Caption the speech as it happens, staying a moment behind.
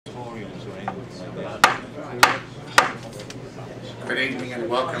Good evening and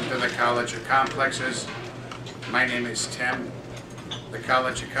welcome to the College of Complexes. My name is Tim. The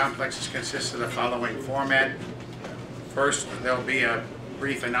College of Complexes consists of the following format. First, there will be a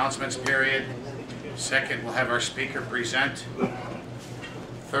brief announcements period. Second, we'll have our speaker present.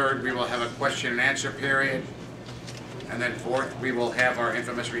 Third, we will have a question and answer period. And then fourth, we will have our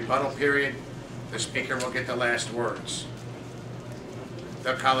infamous rebuttal period. The speaker will get the last words.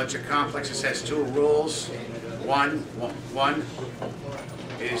 The College of Complexes has two rules. One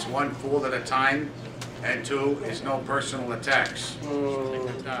is one fool at a time, and two is no personal attacks.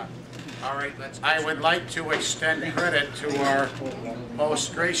 All right, I would like to extend credit to our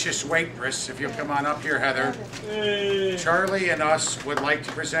most gracious waitress. If you'll come on up here, Heather. Charlie and us would like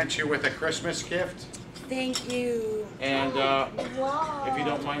to present you with a Christmas gift. Thank you. And if you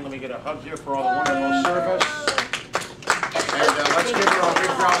don't mind, let me get a hug here for all the wonderful service. And let's give her a big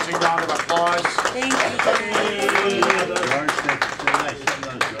rousing round of applause. Thank you.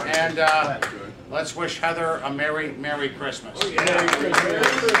 And let's wish Heather a Merry, Merry Christmas. Merry Christmas.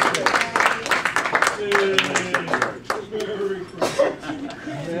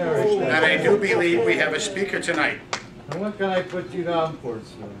 And I do believe we have a speaker tonight. And what can I put you down for,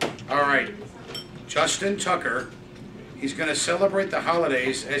 sir? All right. Justin Tucker. He's going to celebrate the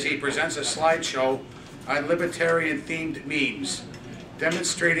holidays as he presents a slideshow on libertarian-themed memes,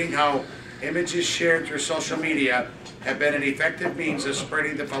 demonstrating how images shared through social media have been an effective means of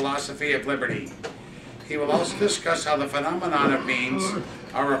spreading the philosophy of liberty. He will also discuss how the phenomenon of memes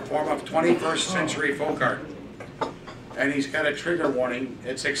are a form of 21st century folk art. And he's got a trigger warning.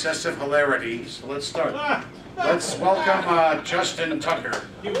 It's excessive hilarity. So let's start. Let's welcome Justin Tucker.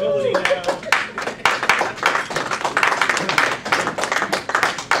 Humility now.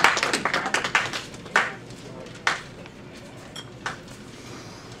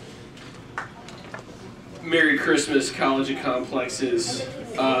 Merry Christmas, College of Complexes.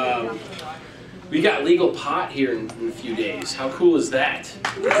 We got legal pot here in a few days. How cool is that?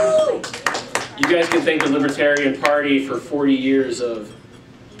 You guys can thank the Libertarian Party for 40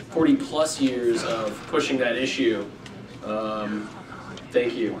 plus years of pushing that issue.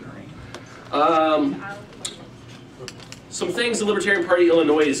 Thank you. Some things the Libertarian Party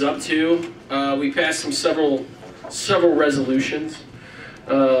Illinois is up to. We passed several resolutions.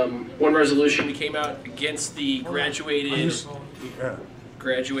 One resolution, we came out against the graduated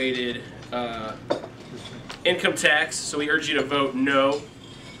income tax, so we urge you to vote no.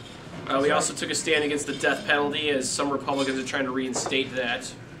 We also took a stand against the death penalty, as some Republicans are trying to reinstate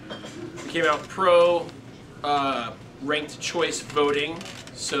that. We came out pro ranked choice voting,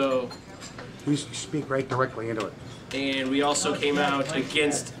 so. Please speak right directly into it. And we also came out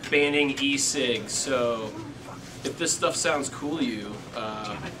against banning e-cigs, so if this stuff sounds cool to you,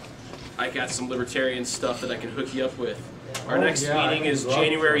 I got some libertarian stuff that I can hook you up with. Our next meeting is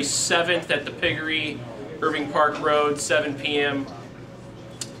January 7th at the Piggery, Irving Park Road, 7 p.m.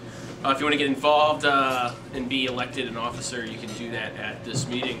 If you want to get involved and be elected an officer, you can do that at this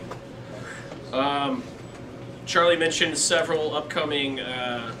meeting. Charlie mentioned several upcoming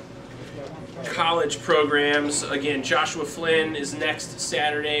college programs. Again, Joshua Flynn is next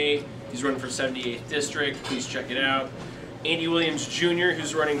Saturday. He's running for 78th District. Please check it out. Andy Williams Jr.,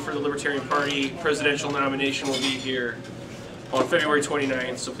 who's running for the Libertarian Party presidential nomination, will be here on February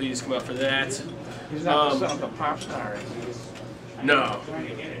 29th, so please come out for that. He's not the pop star. No,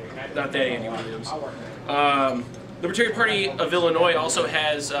 not that Andy Williams. Libertarian Party of Illinois also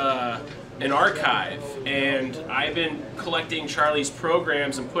has an archive, and I've been collecting Charlie's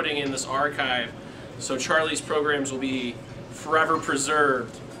programs and putting in this archive, so Charlie's programs will be forever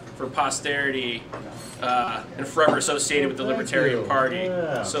preserved for posterity and forever associated with the Libertarian Party.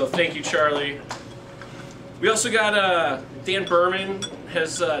 So thank you, Charlie. We also got Dan Berman,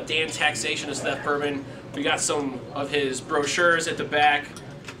 has Dan Taxation of Steph Berman. We got some of his brochures at the back.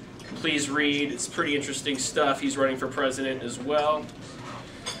 Please read. It's pretty interesting stuff. He's running for president as well.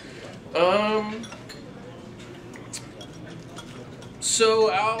 So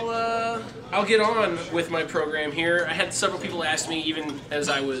I'll get on with my program here. I had several people ask me, even as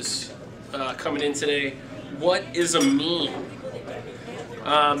I was coming in today, what is a meme?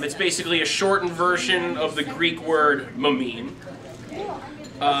 It's basically a shortened version of the Greek word meme,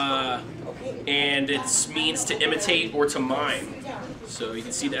 and it means to imitate or to mime. So you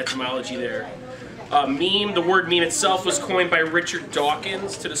can see the etymology there. Meme, the word meme itself was coined by Richard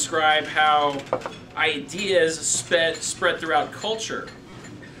Dawkins to describe how ideas spread throughout culture.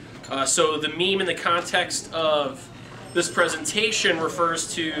 So the meme in the context of this presentation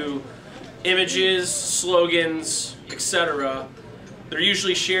refers to images, slogans, etc., They're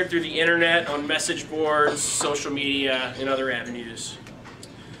usually shared through the internet, on message boards, social media, and other avenues.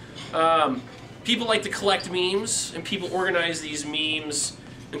 People like to collect memes, and people organize these memes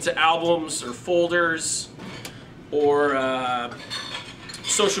into albums or folders or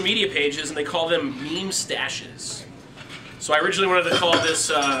social media pages, and they call them meme stashes. So I originally wanted to call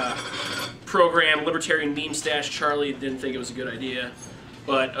this program Libertarian Meme Stash. Charlie didn't think it was a good idea.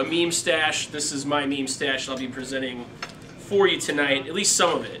 But a meme stash, this is my meme stash I'll be presenting for you tonight, at least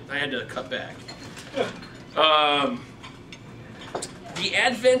some of it. I had to cut back. The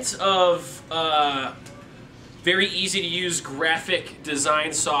advent of very easy to use graphic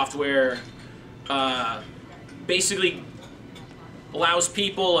design software basically allows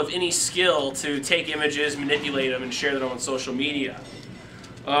people of any skill to take images, manipulate them, and share them on social media.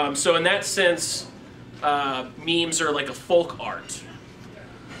 So in that sense, memes are like a folk art.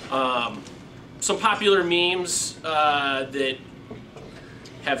 Some popular memes that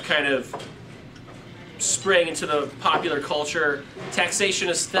have kind of sprang into the popular culture. Taxation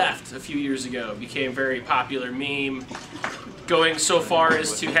is theft a few years ago became a very popular meme, going so far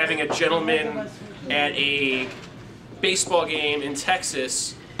as to having a gentleman at a baseball game in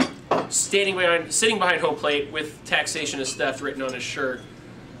Texas sitting behind home plate with "Taxation is theft" written on his shirt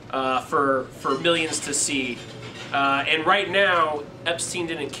for millions to see. And right now, Epstein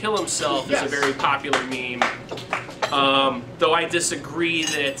didn't kill himself is a very popular meme. Though I disagree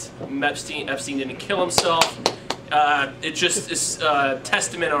that Epstein didn't kill himself. It just is a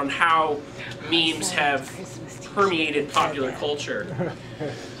testament on how memes have permeated popular culture.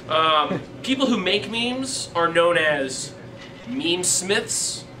 People who make memes are known as meme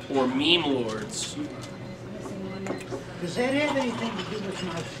smiths or meme lords. Does that have anything to do with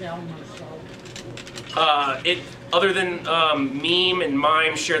Marcel? Other than meme and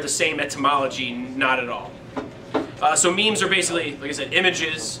mime share the same etymology, not at all. So memes are basically, like I said,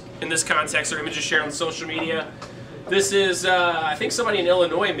 images in this context, or images shared on social media. This is, I think somebody in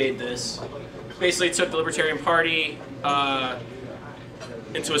Illinois made this. Basically took the Libertarian Party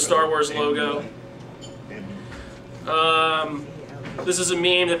into a Star Wars logo. This is a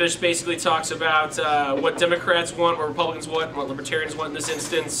meme that just basically talks about what Democrats want, what Republicans want, and what Libertarians want in this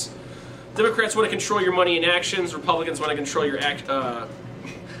instance. Democrats want to control your money and actions. Republicans want to control your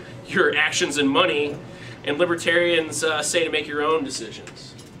actions and money. And Libertarians say to make your own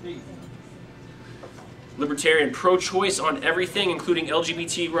decisions. Libertarian, pro-choice on everything, including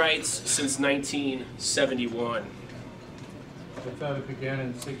LGBT rights, since 1971. I thought it began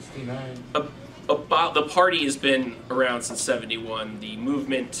in '69. The party has been around since '71. The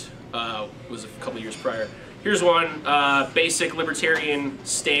movement was a couple years prior. Here's one basic libertarian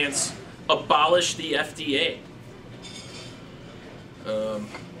stance: abolish the FDA.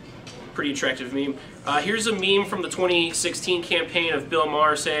 Pretty attractive meme. Here's a meme from the 2016 campaign of Bill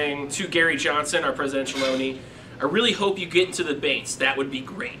Maher saying to Gary Johnson, our presidential nominee, "I really hope you get into the debates. That would be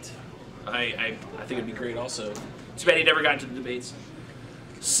great." I think it'd be great also. Too bad he never got into the debates.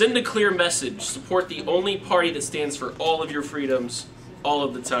 Send a clear message. Support the only party that stands for all of your freedoms, all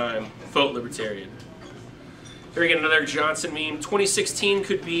of the time. Vote Libertarian. Here we get another Johnson meme. 2016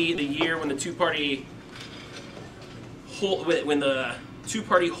 could be the year when the two-party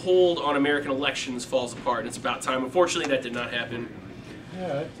hold on American elections falls apart, and it's about time. Unfortunately, that did not happen.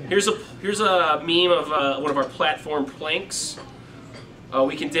 Yeah, Here's a meme of one of our platform planks.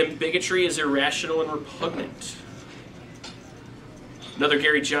 We condemn bigotry as irrational and repugnant. Another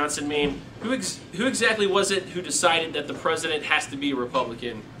Gary Johnson meme. Who exactly was it who decided that the president has to be a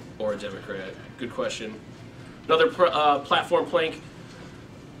Republican or a Democrat? Good question. Another platform plank.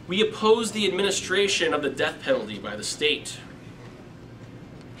 We oppose the administration of the death penalty by the state.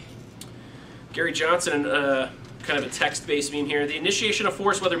 Gary Johnson, kind of a text-based meme here. The initiation of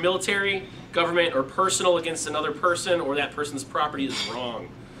force, whether military, government, or personal against another person or that person's property is wrong.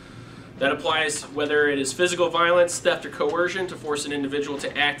 That applies whether it is physical violence, theft, or coercion to force an individual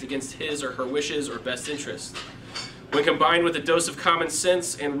to act against his or her wishes or best interests. When combined with a dose of common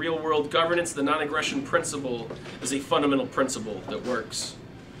sense and real-world governance, the non-aggression principle is a fundamental principle that works.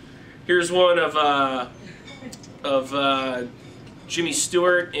 Here's one of Jimmy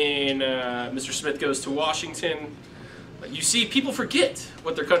Stewart in Mr. Smith Goes to Washington. You see, people forget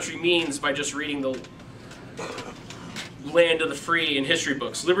what their country means by just reading the land of the free in history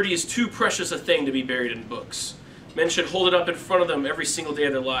books. Liberty is too precious a thing to be buried in books. Men should hold it up in front of them every single day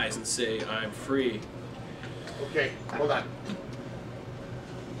of their lives and say, "I'm free." Okay, hold on.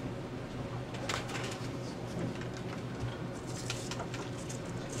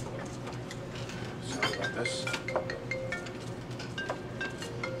 Sorry about this.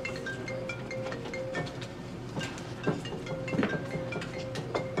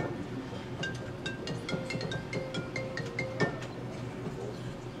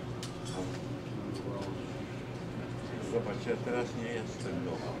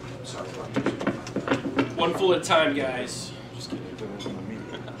 One full at a time, guys. Just kidding.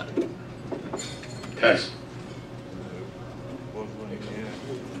 Test.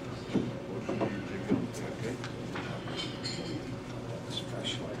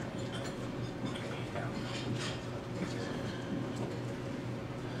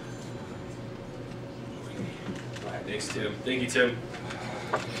 Thanks, Tim. Thank you, Tim.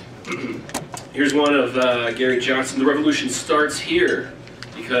 Here's one of Gary Johnson. The revolution starts here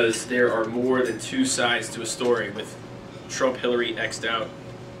because there are more than two sides to a story, with Trump, Hillary X'd out.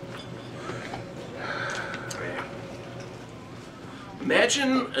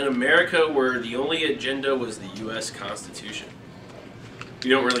 Imagine an America where the only agenda was the U.S. Constitution. We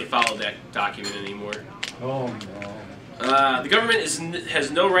don't really follow that document anymore. Oh, no. The government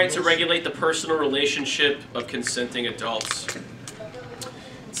has no right to regulate the personal relationship of consenting adults.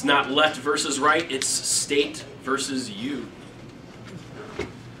 It's not left versus right, it's state versus you.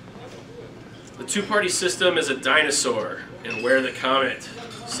 The two-party system is a dinosaur, and where the comet,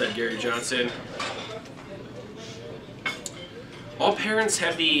 said Gary Johnson. All parents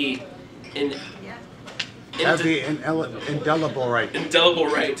have the indelible right. Indelible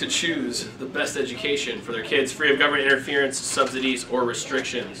right to choose the best education for their kids, free of government interference, subsidies, or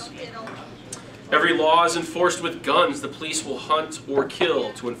restrictions. Every law is enforced with guns. The police will hunt or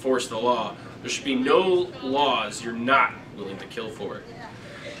kill to enforce the law. There should be no laws you're not willing to kill for.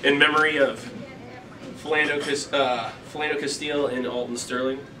 In memory of Philando Castile and Alton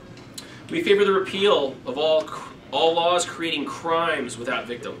Sterling, we favor the repeal of all laws creating crimes without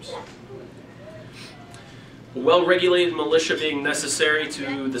victims. A well-regulated militia being necessary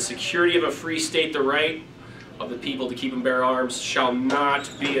to the security of a free state, the right of the people to keep and bear arms shall not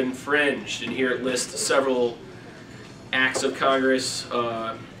be infringed. And here it lists several acts of Congress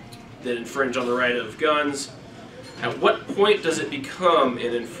that infringe on the right of guns. At what point does it become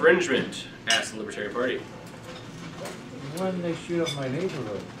an infringement? Asked the Libertarian Party. When they shoot up my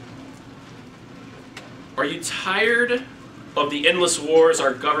neighborhood. Are you tired of the endless wars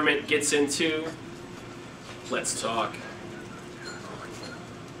our government gets into? Let's talk.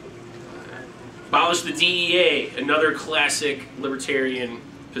 Abolish the DEA, another classic libertarian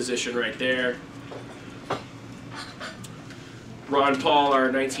position right there. Ron Paul,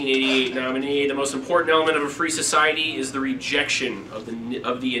 our 1988 nominee, the most important element of a free society is the rejection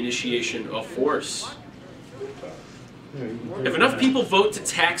of the initiation of force. If enough people vote to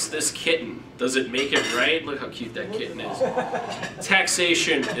tax this kitten, does it make it right? Look how cute that kitten is.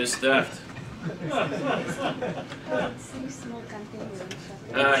 Taxation is theft.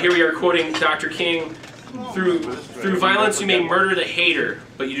 Here we are quoting Dr. King. Through violence you may murder the hater,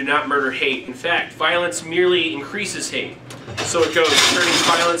 but you do not murder hate. In fact, violence merely increases hate. So it goes. Turning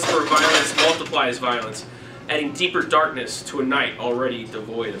violence for violence multiplies violence, adding deeper darkness to a night already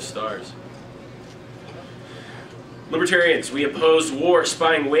devoid of stars. Libertarians, we opposed war,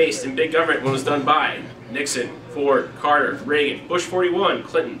 spying, waste, and big government when it was done by Nixon, Ford, Carter, Reagan, Bush 41,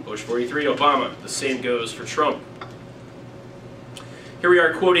 Clinton, Bush 43, Obama. The same goes for Trump. Here we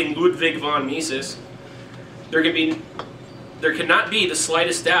are quoting Ludwig von Mises. There cannot be the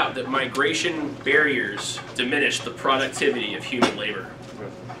slightest doubt that migration barriers diminish the productivity of human labor.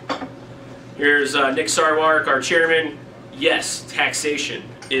 Here's Nick Sarwark, our chairman. Yes, taxation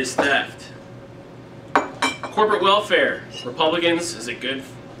is theft. Corporate welfare. Republicans, is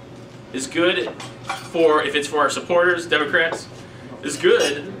good for if it's for our supporters. Democrats, is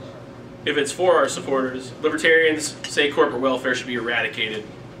good if it's for our supporters. Libertarians say corporate welfare should be eradicated.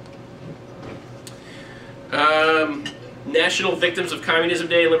 National Victims of Communism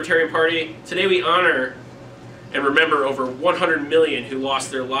Day, Libertarian Party. Today we honor and remember over 100 million who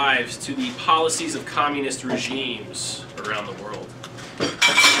lost their lives to the policies of communist regimes around the world.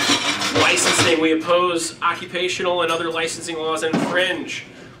 Licensing. We oppose occupational and other licensing laws and infringe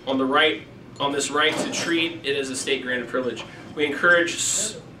on this right to treat it as a state-granted privilege. We encourage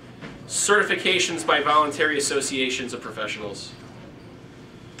certifications by voluntary associations of professionals.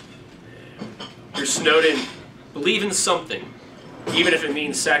 Here's Snowden. Believe in something, even if it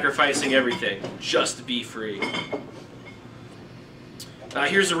means sacrificing everything, just to be free.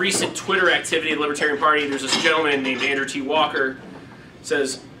 Here's a recent Twitter activity of the Libertarian Party. There's this gentleman named Andrew T. Walker. It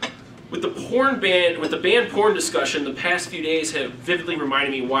says, with the ban porn discussion, the past few days have vividly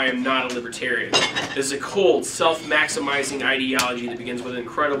reminded me why I'm not a libertarian. It's a cold, self-maximizing ideology that begins with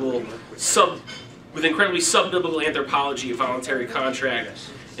incredibly sub-biblical anthropology of voluntary contract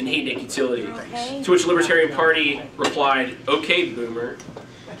and hedonistic utility. Okay. To which the Libertarian Party replied, "Okay, boomer."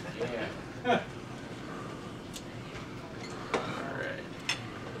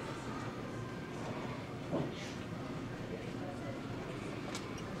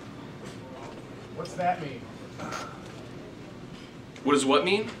 What does what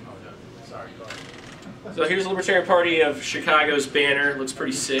mean? So here's the Libertarian Party of Chicago's banner. Looks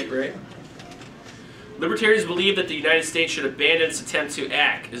pretty sick, right? Libertarians believe that the United States should abandon its attempt to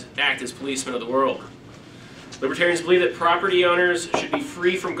act as policemen of the world. Libertarians believe that property owners should be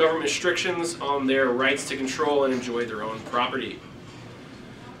free from government restrictions on their rights to control and enjoy their own property.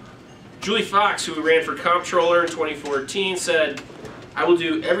 Julie Fox, who ran for comptroller in 2014, said, "I will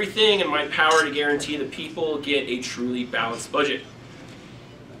do everything in my power to guarantee the people get a truly balanced budget."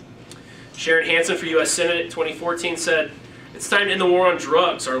 Sharon Hansen for U.S. Senate in 2014 said, "It's time to end the war on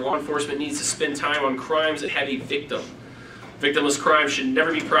drugs. Our law enforcement needs to spend time on crimes that have a victim. Victimless crimes should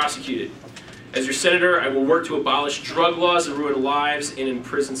never be prosecuted. As your senator, I will work to abolish drug laws that ruin lives and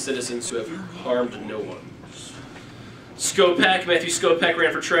imprison citizens who have harmed no one." Matthew Skopek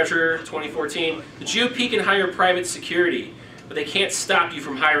ran for treasurer in 2014. "The GOP can hire private security, but they can't stop you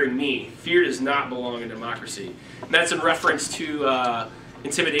from hiring me. Fear does not belong in democracy." And that's in reference to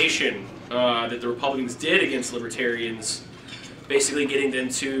intimidation that the Republicans did against libertarians, basically getting them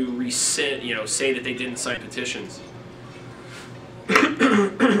to rescind, say that they didn't sign petitions.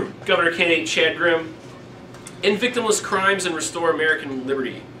 Governor candidate Chad Grimm, "End victimless crimes and restore American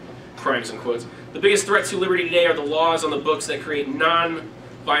liberty." Crimes in quotes. "The biggest threat to liberty today are the laws on the books that create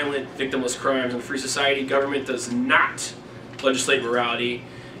non-violent victimless crimes. In a free society, government does not legislate morality,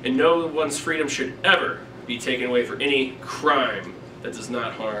 and no one's freedom should ever be taken away for any crime that does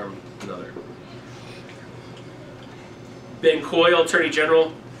not harm another." Ben Coyle, Attorney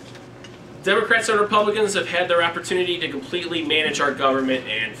General, "Democrats and Republicans have had their opportunity to completely manage our government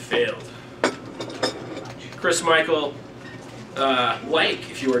and failed." Chris Michael, "Like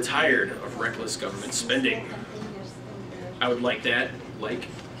if you are tired of reckless government spending." I would like that. Like.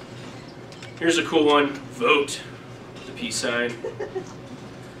 Here's a cool one. Vote. The peace sign.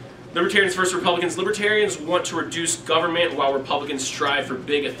 Libertarians versus Republicans. Libertarians want to reduce government while Republicans strive for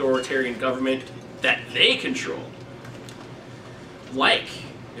big authoritarian government that they control. Like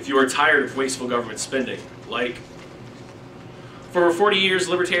if you are tired of wasteful government spending. Like. For over 40 years,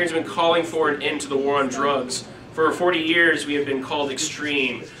 Libertarians have been calling for an end to the war on drugs. For over 40 years, we have been called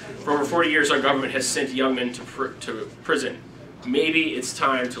extreme. For over 40 years, our government has sent young men to prison. Maybe it's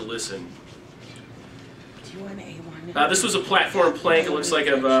time to listen. Do you want A1? This was a platform plank, it looks like,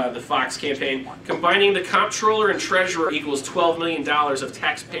 of the Fox campaign. "Combining the comptroller and treasurer equals $12 million of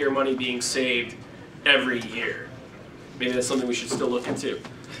taxpayer money being saved every year." Maybe that's something we should still look into.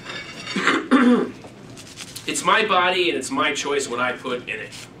 "It's my body and it's my choice what I put in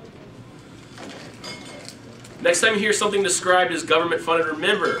it." Next time you hear something described as government funded,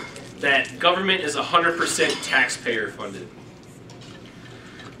 remember that government is 100% taxpayer funded.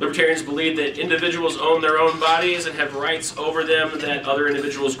 Libertarians believe that individuals own their own bodies and have rights over them that other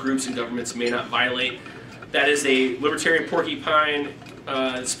individuals, groups, and governments may not violate. That is a libertarian porcupine.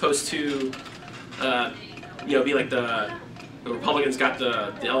 It's supposed to be like the Republicans got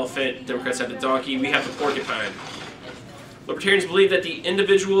the elephant, Democrats have the donkey, we have the porcupine. Libertarians believe that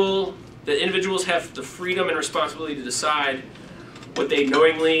individuals have the freedom and responsibility to decide what they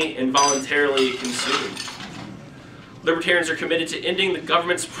knowingly and voluntarily consume. Libertarians are committed to ending the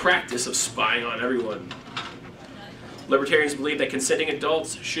government's practice of spying on everyone. Libertarians believe that consenting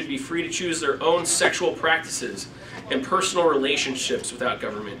adults should be free to choose their own sexual practices and personal relationships without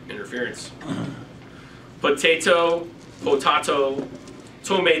government interference. Potato, potato,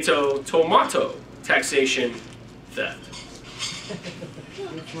 tomato, tomato, taxation, theft.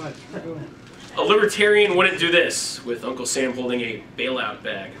 A libertarian wouldn't do this, with Uncle Sam holding a bailout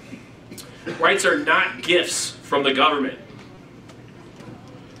bag. Rights are not gifts from the government.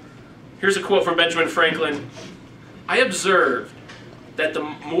 Here's a quote from Benjamin Franklin. "I observed that the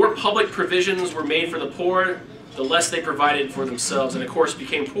more public provisions were made for the poor, the less they provided for themselves and of course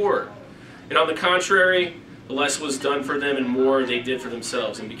became poorer. And on the contrary, the less was done for them and more they did for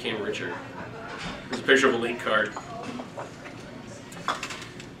themselves and became richer." Here's a picture of a link card.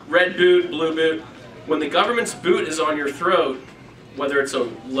 Red boot, blue boot. When the government's boot is on your throat, whether it's a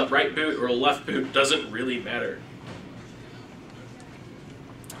right boot or a left boot doesn't really matter.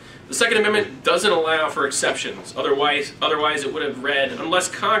 The Second Amendment doesn't allow for exceptions. Otherwise it would have read, "Unless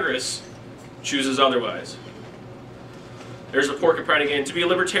Congress chooses otherwise." There's the porcupine again. To be a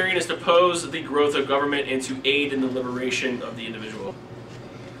libertarian is to oppose the growth of government and to aid in the liberation of the individual.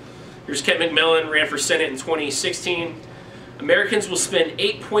 Here's Kent McMillan, ran for Senate in 2016. "Americans will spend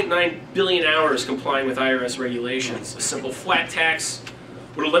 8.9 billion hours complying with IRS regulations. A simple flat tax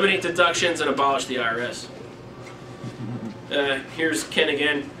would eliminate deductions and abolish the IRS." Here's Ken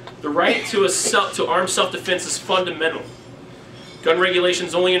again. "The right to armed self-defense is fundamental. Gun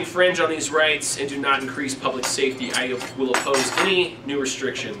regulations only infringe on these rights and do not increase public safety. I will oppose any new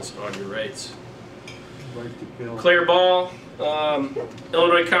restrictions on your rights. Right to kill. Claire Ball,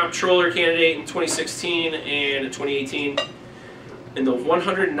 Illinois Comptroller candidate in 2016 and 2018. In the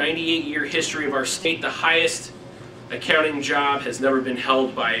 198-year history of our state, the highest accounting job has never been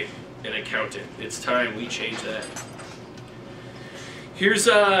held by an accountant. It's time we change that. Here's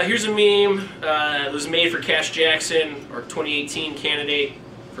a meme that was made for Cash Jackson, our 2018 candidate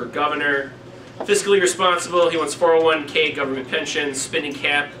for governor. Fiscally responsible, he wants 401k government pension, spending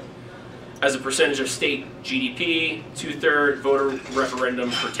cap as a percentage of state GDP, 2/3 voter referendum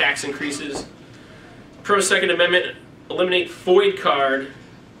for tax increases. Pro Second Amendment, eliminate FOID card,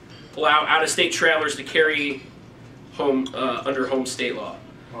 allow out-of-state travelers to carry home under home state law.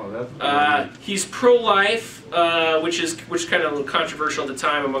 Oh, that's He's pro-life, which kind of a little controversial at the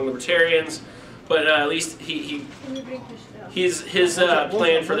time among libertarians, but at least his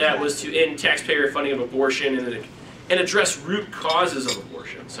plan for that was to end taxpayer funding of abortion and address root causes of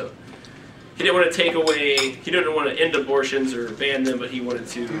abortion. So he didn't want to take away, he didn't want to end abortions or ban them, but he wanted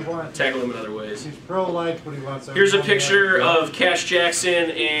to tackle them in other ways. He's pro-life, but he wants. Here's a picture of Cash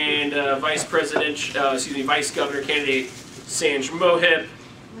Jackson and Vice Governor candidate Sanj Mohib.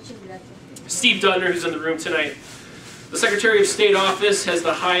 Steve Dutner, who's in the room tonight. The Secretary of State office has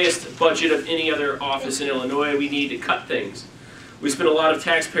the highest budget of any other office in Illinois. We need to cut things. We spend a lot of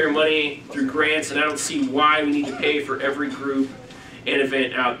taxpayer money through grants, and I don't see why we need to pay for every group and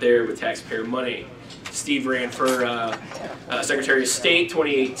event out there with taxpayer money. Steve ran for Secretary of State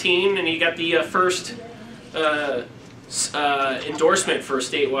 2018, and he got the first endorsement for a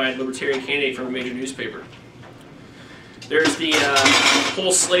statewide libertarian candidate from a major newspaper. There's the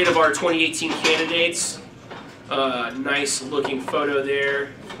whole slate of our 2018 candidates. Nice looking photo there.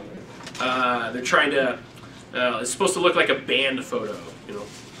 They're trying to, it's supposed to look like a band photo, you know,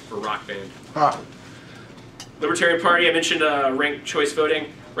 for a rock band. Huh. Libertarian Party, I mentioned ranked choice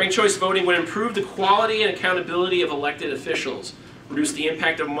voting. Ranked choice voting would improve the quality and accountability of elected officials, reduce the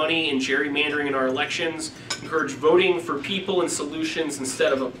impact of money and gerrymandering in our elections, encourage voting for people and solutions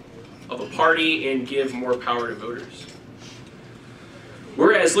instead of a party, and give more power to voters.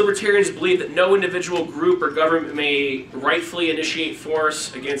 Whereas libertarians believe that no individual group or government may rightfully initiate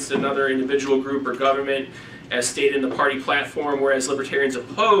force against another individual group or government, as stated in the party platform, whereas libertarians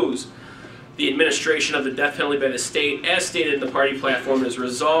oppose the administration of the death penalty by the state, as stated in the party platform, is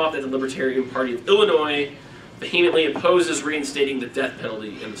resolved that the Libertarian Party of Illinois vehemently opposes reinstating the death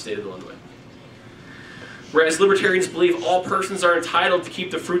penalty in the state of Illinois. Whereas libertarians believe all persons are entitled to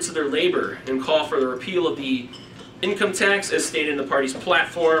keep the fruits of their labor and call for the repeal of the income tax, as stated in the party's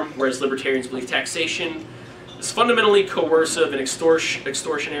platform, whereas libertarians believe taxation is fundamentally coercive and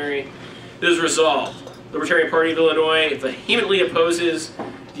extortionary. It is resolved. The Libertarian Party of Illinois vehemently opposes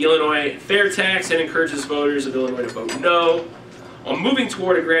the Illinois fair tax and encourages voters of Illinois to vote no on moving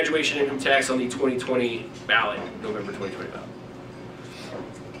toward a graduation income tax on the 2020 ballot, November 2020 ballot.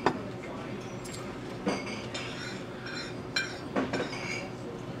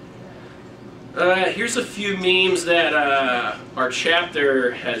 Here's a few memes that our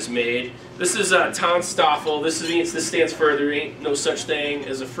chapter has made. This is Tom Stoffel. This stands for "There ain't no such thing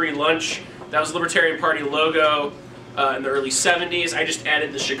as a free lunch." That was the Libertarian Party logo in the early 70s. I just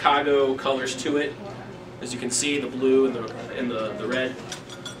added the Chicago colors to it. As you can see, the blue and the red.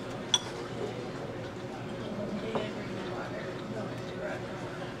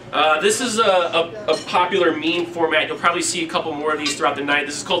 This is a popular meme format. You'll probably see a couple more of these throughout the night.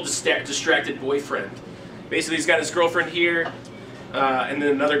 This is called Distracted Boyfriend. Basically, he's got his girlfriend here, and then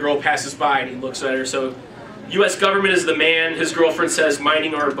another girl passes by and he looks at her. So, U.S. government is the man, his girlfriend says,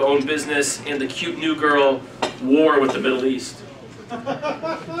 minding our own business, and the cute new girl, war with the Middle East.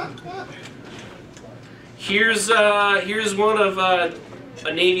 Here's one of a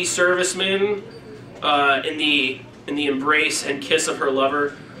Navy serviceman in the embrace and kiss of her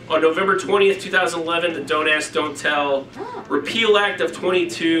lover. On November 20th, 2011, the Don't Ask, Don't Tell Repeal Act of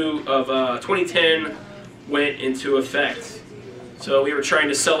 2010 went into effect. So we were trying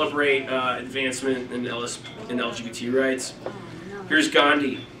to celebrate advancement in LGBT rights. Here's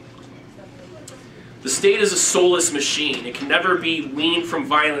Gandhi. The state is a soulless machine. It can never be weaned from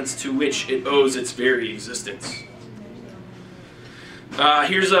violence to which it owes its very existence.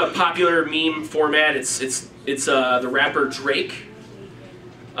 Here's a popular meme format. It's the rapper Drake.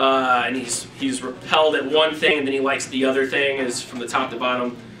 And he's repelled at one thing and then he likes the other thing, is from the top to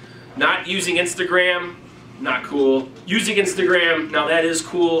bottom. Not using Instagram, not cool. Using Instagram, now that is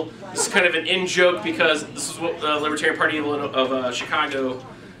cool. This is kind of an in-joke because this is what the Libertarian Party of Chicago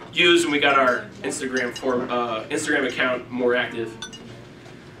used when we got our Instagram account more active.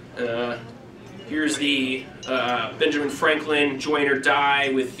 Here's the Benjamin Franklin Join or Die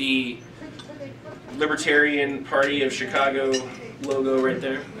with the Libertarian Party of Chicago logo right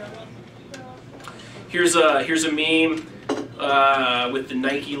there. Here's a meme with the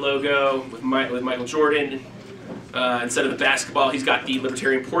Nike logo with Michael Jordan. Instead of the basketball, he's got the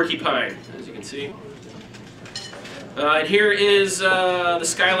Libertarian porcupine, as you can see. And here is the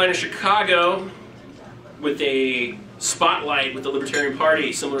skyline of Chicago with a spotlight with the Libertarian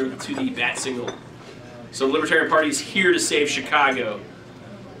Party, similar to the bat signal. So the Libertarian Party is here to save Chicago.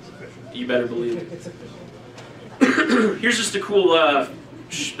 You better believe it. Here's just a cool,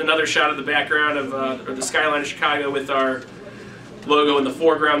 another shot of the background of or the skyline of Chicago with our logo in the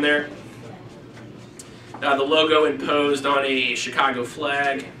foreground there. The logo imposed on a Chicago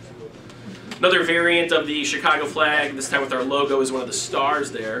flag. Another variant of the Chicago flag, this time with our logo, is one of the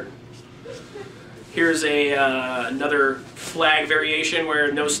stars there. Here's another flag variation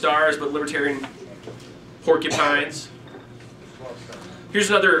where no stars but Libertarian porcupines. Here's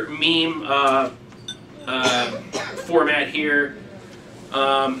another meme format here.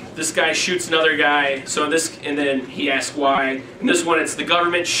 This guy shoots another guy, so this, and then he asks why. In this one, it's the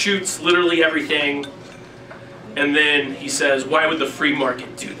government shoots literally everything, and then he says, why would the free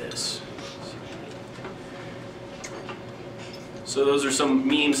market do this? So those are some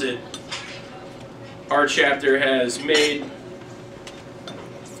memes that our chapter has made.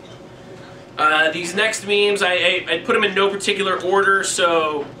 These next memes, I put them in no particular order,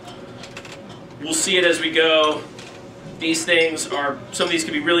 so we'll see it as we go. These things are, some of these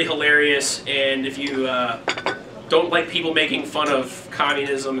can be really hilarious, and if you don't like people making fun of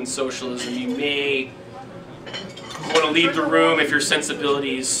communism and socialism, you may want to leave the room if your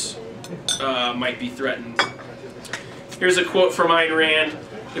sensibilities might be threatened. Here's a quote from Ayn Rand.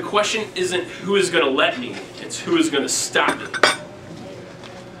 The question isn't who is going to let me, it's who is going to stop it.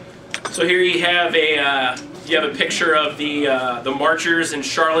 So here you have a picture of the marchers in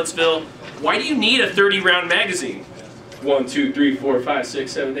Charlottesville. Why do you need a 30-round magazine? 1, 2, 3, 4, 5,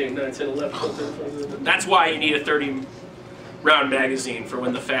 6, 7, 8, 9, 10, 11, 12, 13, 14. That's why you need a 30-round magazine for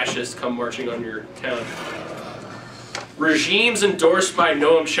when the fascists come marching on your town. Regimes endorsed by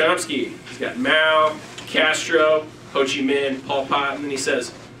Noam Chomsky. He's got Mao, Castro, Ho Chi Minh, Pol Pot, and then he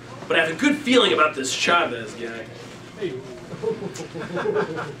says, but I have a good feeling about this Chavez guy.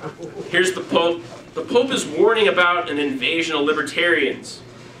 Here's the Pope. The Pope is warning about an invasion of libertarians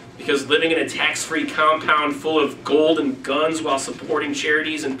because living in a tax-free compound full of gold and guns while supporting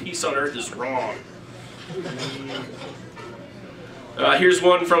charities and peace on earth is wrong. Here's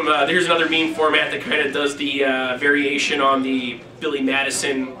one from, here's another meme format that kind of does the variation on the Billy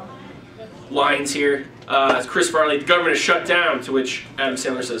Madison lines here. Chris Farley, the government is shut down, to which Adam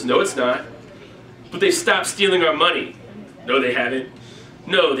Sandler says, no it's not. But they've stopped stealing our money. No they haven't.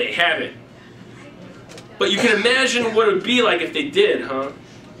 No they haven't. But you can imagine what it would be like if they did, huh?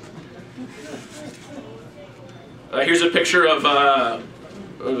 Here's a picture of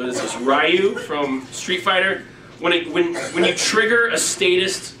what is this, Ryu from Street Fighter. When you trigger a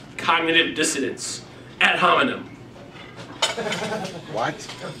statist cognitive dissonance, ad hominem. What?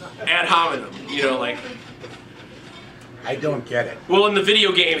 Ad hominem, you know, like. I don't get it. Well, in the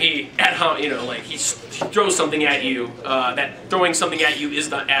video game, he throws something at you. That throwing something at you is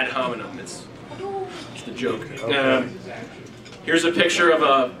the ad hominem. It's the joke. Okay. Here's a picture of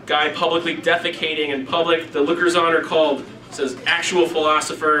a guy publicly defecating in public. The lookers-on are called, it says, actual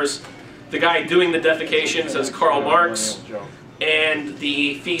philosophers. The guy doing the defecation says Karl Marx. And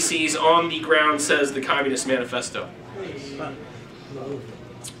the feces on the ground says the Communist Manifesto.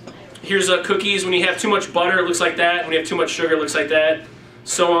 Here's cookies. When you have too much butter, it looks like that. When you have too much sugar, it looks like that.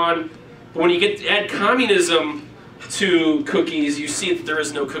 So on. But when you add communism to cookies, you see that there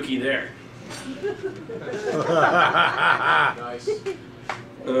is no cookie there. Nice.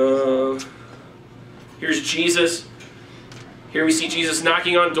 Here's Jesus. Here we see Jesus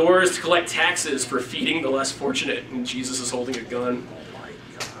knocking on doors to collect taxes for feeding the less fortunate, and Jesus is holding a gun.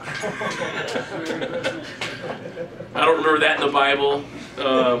 I don't remember that in the Bible.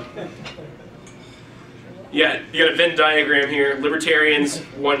 Yeah, you got a Venn diagram here. Libertarians,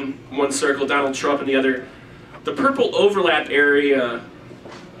 one circle, Donald Trump in the other. The purple overlap area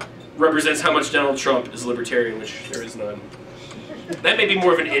represents how much Donald Trump is libertarian, which there is none. That may be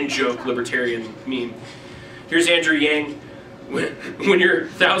more of an in-joke libertarian meme. Here's Andrew Yang. When your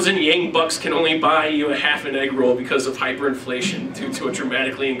 1,000 Yang bucks can only buy you a half an egg roll because of hyperinflation due to a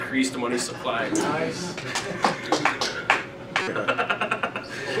dramatically increased money supply. Nice.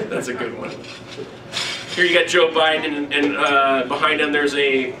 That's a good one. Here you got Joe Biden, and behind him there's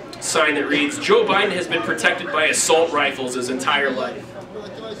a sign that reads, "Joe Biden has been protected by assault rifles his entire life."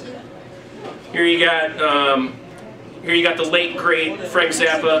 Here you got the late great Frank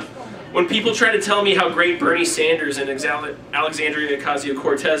Zappa. When people try to tell me how great Bernie Sanders and Alexandria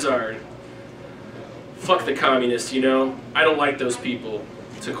Ocasio-Cortez are, fuck the communists, you know? I don't like those people,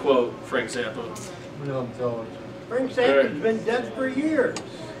 to quote Frank Zappa. Real intelligent. Frank Zappa's been dead for years.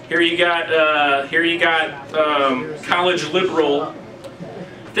 Here you got college liberal.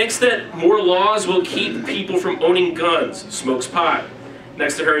 Thinks that more laws will keep people from owning guns. Smokes pot.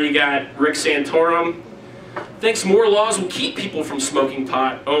 Next to her you got Rick Santorum. Thinks more laws will keep people from smoking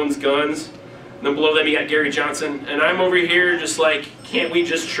pot. Owns guns. And then below them you got Gary Johnson. And I'm over here just like, can't we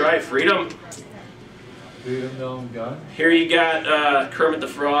just try freedom? Freedom to own gun. Here you got Kermit the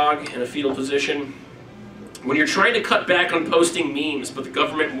Frog in a fetal position. When you're trying to cut back on posting memes, but the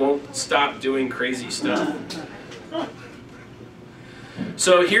government won't stop doing crazy stuff.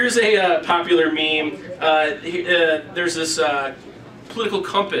 So here's a popular meme. There's this political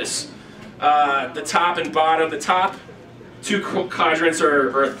compass. The top and bottom. The top two quadrants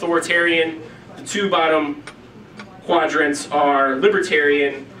are authoritarian. The two bottom quadrants are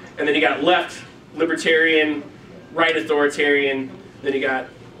libertarian. And then you got left libertarian, right authoritarian. Then you got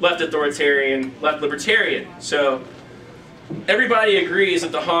left authoritarian, left libertarian. So everybody agrees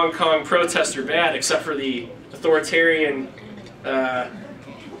that the Hong Kong protests are bad, except for the authoritarian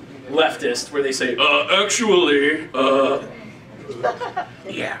leftist, where they say, actually,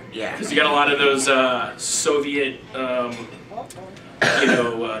 Yeah. because you got a lot of those Soviet, the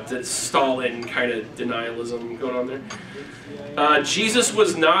Stalin kind of denialism going on there. Jesus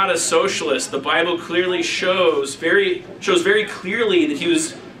was not a socialist. The Bible clearly shows very clearly that he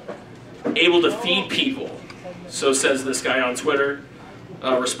was able to feed people. So says this guy on Twitter,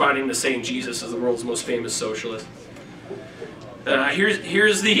 responding to saying Jesus is the world's most famous socialist.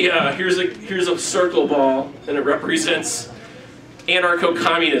 Here's a circle ball, and it represents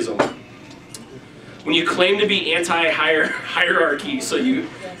anarcho-communism. When you claim to be anti-hierarchy, so you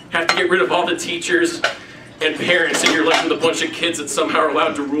have to get rid of all the teachers and parents, and you're left with a bunch of kids that somehow are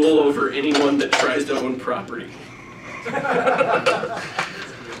allowed to rule over anyone that tries to own property.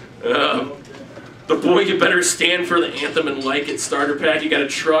 The boy, you better stand for the anthem and like it starter pack. You got a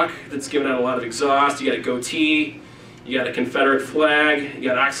truck that's giving out a lot of exhaust. You got a goatee. You got a Confederate flag. You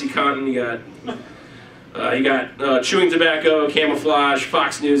got OxyContin. You got chewing tobacco, camouflage,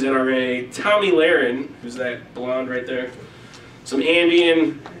 Fox News, NRA, Tommy Lahren, who's that blonde right there, some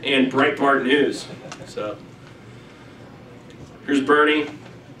Ambien, and Breitbart News. So here's Bernie.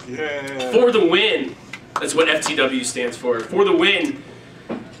 Yeah. For the win. That's what FTW stands for. For the win.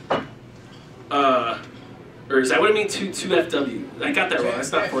 Or is that what it means? 2FW. I got that wrong.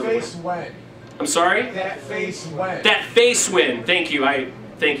 That's not for the win. Went. I'm sorry? That face went. That face win. Thank you.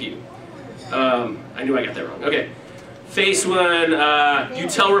 Thank you. I knew I got that wrong. Okay. Face win. You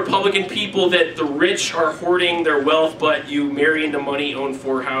tell Republican people that the rich are hoarding their wealth, but you marry into money, own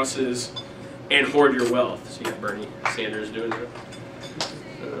 4 houses, and hoard your wealth. So you got Bernie Sanders doing that.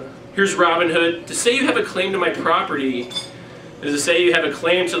 Here's Robin Hood. To say you have a claim to my property is to say you have a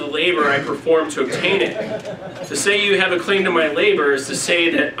claim to the labor I perform to obtain it. To say you have a claim to my labor is to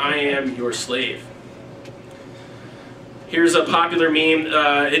say that I am your slave. Here's a popular meme.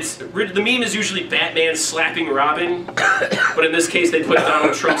 The meme is usually Batman slapping Robin, but in this case they put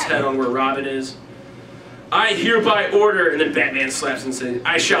Donald Trump's head on where Robin is. I hereby order, and then Batman slaps and says,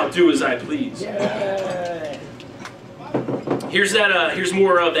 I shall do as I please. Yeah. Here's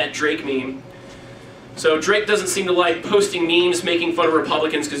more of that Drake meme. So Drake doesn't seem to like posting memes making fun of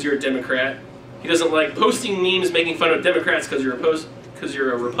Republicans because you're a Democrat. He doesn't like posting memes making fun of Democrats because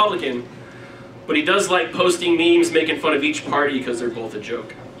you're a Republican. But he does like posting memes making fun of each party because they're both a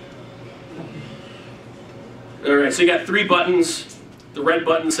joke. Alright, so you got 3 buttons. The red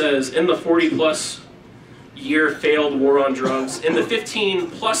button says, in the 40-plus year failed war on drugs. In the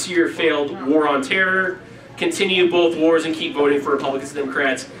 15-plus year failed war on terror. Continue both wars and keep voting for Republicans and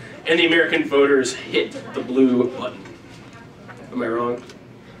Democrats. And the American voters hit the blue button. Am I wrong?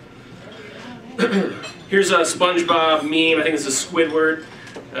 Here's a SpongeBob meme. I think it's a Squidward.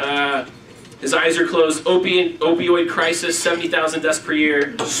 His eyes are closed. Opioid crisis, 70,000 deaths per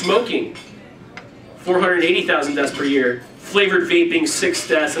year. Smoking, 480,000 deaths per year. Flavored vaping, 6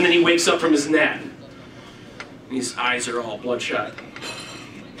 deaths. And then he wakes up from his nap. And his eyes are all bloodshot.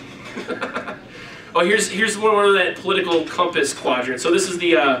 Oh, here's one of that political compass quadrant. So this is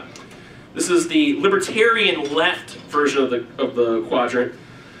the libertarian left version of the quadrant.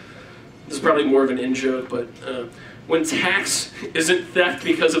 This is probably more of an in joke, but when tax isn't theft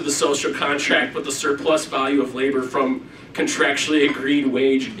because of the social contract, but the surplus value of labor from contractually agreed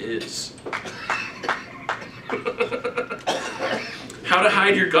wage is. How to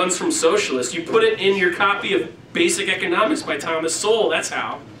hide your guns from socialists. You put it in your copy of Basic Economics by Thomas Sowell, that's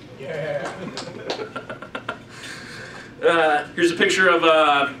how. Yeah. Here's a picture of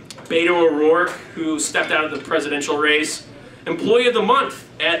Beto O'Rourke, who stepped out of the presidential race. Employee of the month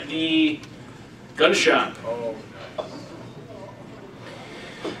at the gun shop.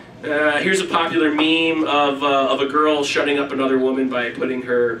 Here's a popular meme of a girl shutting up another woman by putting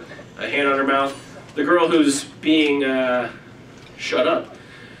her hand on her mouth. The girl who's being shut up.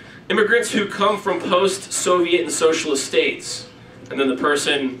 Immigrants who come from post-Soviet and socialist states. And then the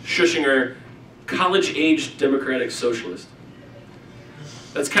person shushing her, college-aged democratic socialist.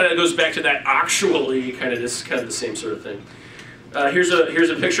 That's kind of goes back to that actually kind of the same sort of thing. Here's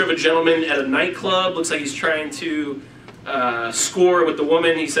a picture of a gentleman at a nightclub. Looks like he's trying to score with the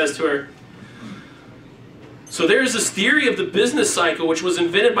woman. He says to her, "So there's this theory of the business cycle which was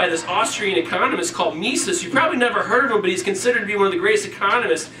invented by this Austrian economist called Mises. You probably never heard of him, but he's considered to be one of the greatest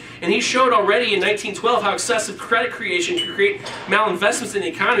economists. And he showed already in 1912 how excessive credit creation can create malinvestments in the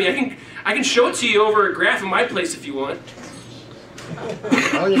economy. I can show it to you over a graph in my place if you want."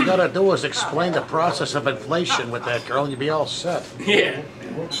 All you gotta do is explain the process of inflation with that girl, and you'll be all set. Yeah.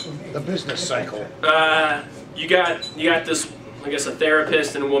 The business cycle. You got this, I guess, a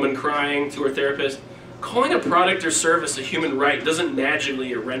therapist and a woman crying to her therapist. Calling a product or service a human right doesn't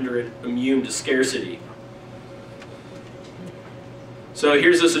magically render it immune to scarcity. So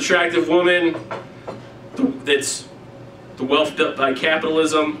here's this attractive woman that's the wealth built by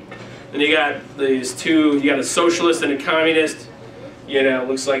capitalism. And you got these two, you got a socialist and a communist. You know,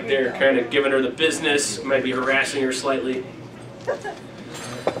 looks like they're kind of giving her the business, might be harassing her slightly.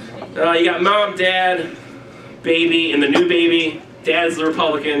 You got mom, dad, baby, and the new baby. Dad's the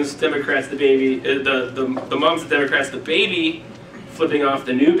Republicans, Democrats the baby. The mom's the Democrats, the baby flipping off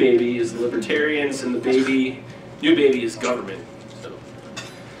the new baby is the Libertarians, and the new baby is government. So.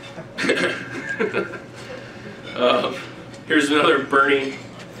 Here's another Bernie.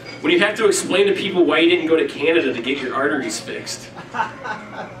 When you have to explain to people why you didn't go to Canada to get your arteries fixed.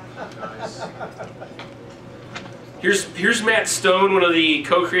 Here's Matt Stone, one of the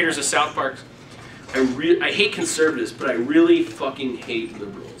co-creators of South Park. I hate conservatives, but I really fucking hate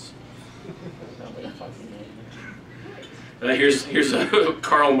liberals. Here's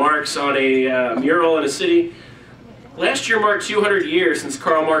Karl Marx on a mural in a city. Last year marked 200 years since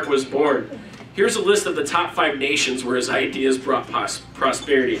Karl Marx was born. Here's a list of the top 5 nations where his ideas brought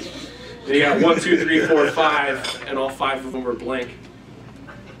prosperity. And you got 1, 2, 3, 4, 5, and all 5 of them were blank.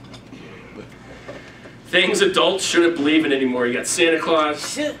 Things adults shouldn't believe in anymore. You got Santa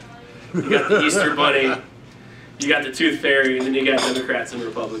Claus, you got the Easter Bunny, you got the Tooth Fairy, and then you got Democrats and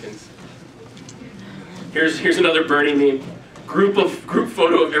Republicans. Here's another Bernie meme. Group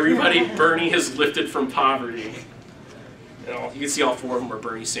photo of everybody Bernie has lifted from poverty. You can see all 4 of them are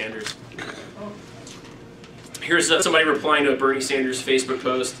Bernie Sanders. Here's somebody replying to a Bernie Sanders Facebook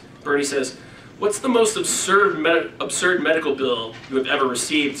post. Bernie says, "What's the most absurd medical bill you have ever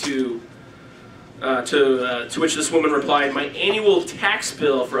received?" To which this woman replied, "My annual tax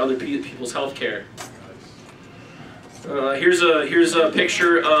bill for other people's health care." Here's a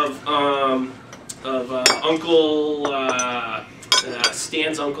picture of Uncle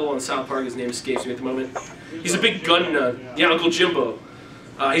Stan's uncle on South Park. His name escapes me at the moment. He's a big gun nut. Yeah, Uncle Jimbo.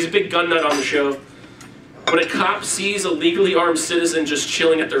 He's a big gun nut on the show. When a cop sees a legally armed citizen just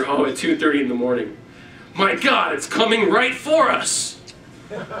chilling at their home at 2:30 in the morning, "My God, it's coming right for us!"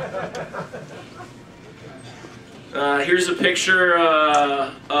 Here's a picture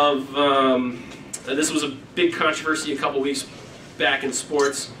of, this was a big controversy a couple weeks back in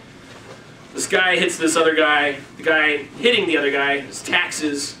sports. This guy hits this other guy, the guy hitting the other guy, his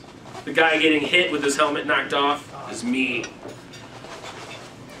taxes, the guy getting hit with his helmet knocked off is me.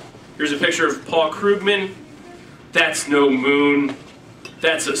 Here's a picture of Paul Krugman. "That's no moon,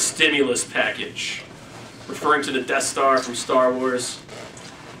 that's a stimulus package," referring to the Death Star from Star Wars.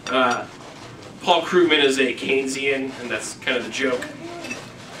 Paul Krugman is a Keynesian, and that's kind of the joke.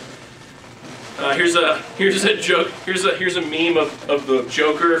 Here's a joke. Here's a meme of the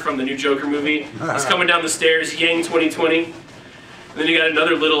Joker from the new Joker movie. He's coming down the stairs, Yang 2020. And then you got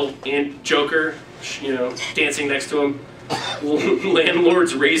another little Joker, you know, dancing next to him.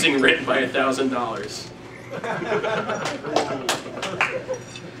 Landlords raising rent by $1,000.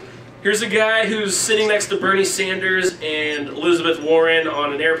 Here's a guy who's sitting next to Bernie Sanders and Elizabeth Warren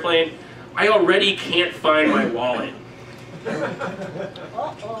on an airplane. "I already can't find my wallet."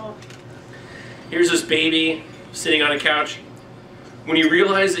 Here's this baby sitting on a couch, when you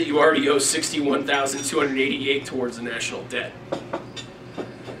realize that you already owe $61,288 towards the national debt.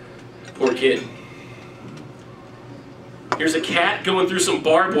 Poor kid. Here's a cat going through some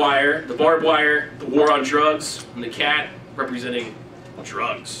barbed wire. The barbed wire, the war on drugs, and the cat representing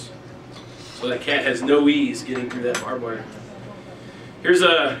drugs. So that cat has no ease getting through that barbed wire. Here's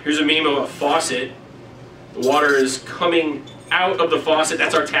a meme of a faucet. The water is coming out of the faucet.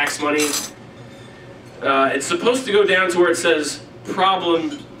 That's our tax money. It's supposed to go down to where it says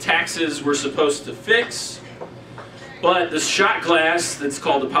problem taxes we're supposed to fix. But this shot glass that's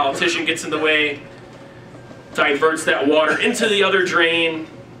called a politician gets in the way, diverts that water into the other drain,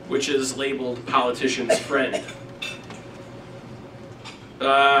 which is labeled politician's friend.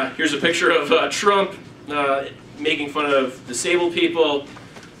 Here's a picture of Trump making fun of disabled people.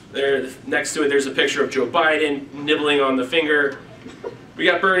 There, next to it, there's a picture of Joe Biden nibbling on the finger. We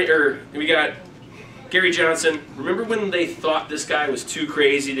got Gary Johnson. Remember when they thought this guy was too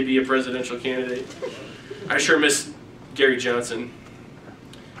crazy to be a presidential candidate? I sure miss Gary Johnson.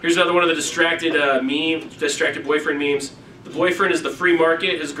 Here's another one of the distracted boyfriend memes. The boyfriend is the free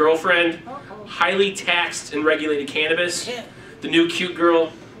market. His girlfriend, highly taxed and regulated cannabis. The new cute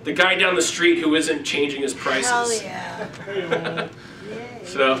girl. The guy down the street who isn't changing his prices. Hell yeah.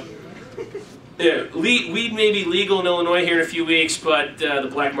 So, yeah, weed may be legal in Illinois here in a few weeks, but the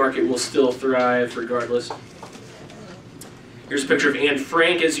black market will still thrive regardless. Here's a picture of Anne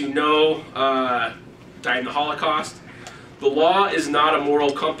Frank, as you know, died in the Holocaust. The law is not a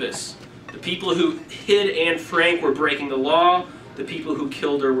moral compass. The people who hid Anne Frank were breaking the law. The people who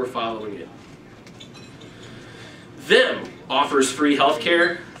killed her were following it. Them offers free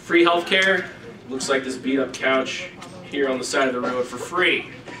healthcare. Free healthcare looks like this beat-up couch here on the side of the road for free.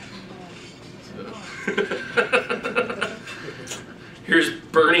 So. Here's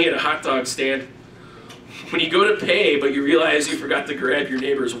Bernie at a hot dog stand. When you go to pay, but you realize you forgot to grab your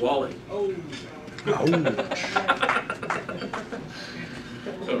neighbor's wallet. Oh.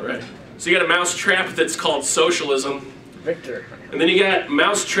 All right. So you got a mousetrap that's called socialism. Victor. And then you got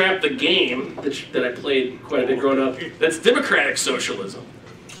Mousetrap the game that I played quite a bit growing up. That's democratic socialism.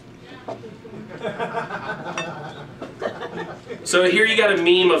 So here you got a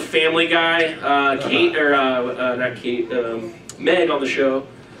meme of Family Guy, Meg on the show,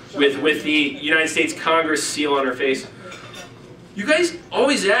 with the United States Congress seal on her face. You guys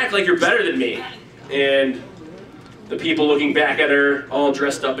always act like you're better than me. And the people looking back at her, all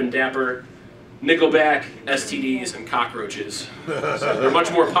dressed up and dapper, Nickelback, STDs, and cockroaches. So they're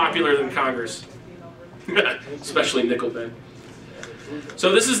much more popular than Congress, especially Nickelback.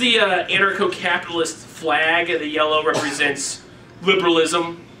 So this is the anarcho-capitalist flag. The yellow represents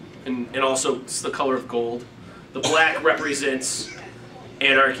liberalism, and also it's the color of gold. The black represents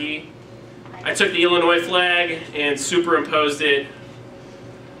anarchy. I took the Illinois flag and superimposed it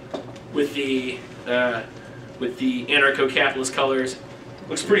with the anarcho-capitalist colors.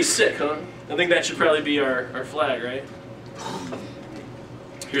 Looks pretty sick, huh? I think that should probably be our flag, right?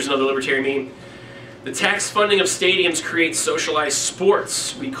 Here's another libertarian meme. The tax funding of stadiums creates socialized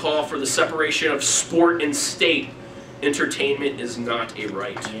sports. We call for the separation of sport and state. Entertainment is not a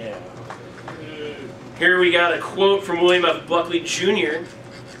right. Yeah. Here we got a quote from William F. Buckley Jr.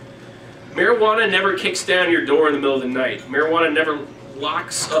 Marijuana never kicks down your door in the middle of the night. Marijuana never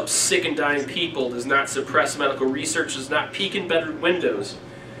locks up sick and dying people, does not suppress medical research, does not peek in bedroom windows.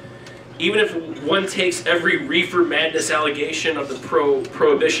 Even if one takes every reefer madness allegation of the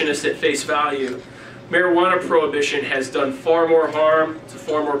prohibitionist at face value, marijuana prohibition has done far more harm to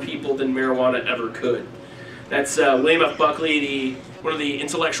far more people than marijuana ever could. That's William F. Buckley, one of the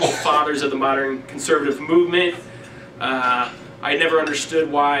intellectual fathers of the modern conservative movement. I never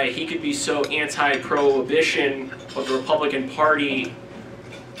understood why he could be so anti-prohibition, but the Republican Party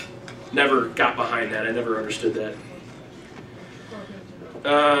never got behind that. I never understood that.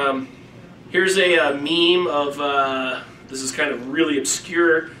 Here's a meme of, this is kind of really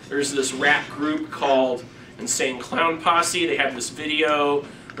obscure. There's this rap group called Insane Clown Posse. They have this video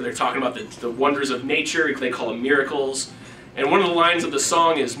where they're talking about the wonders of nature. They call them miracles. And one of the lines of the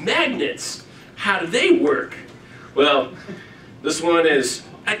song is, magnets, how do they work? Well, this one is,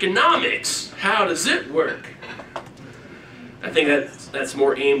 economics, how does it work? I think that's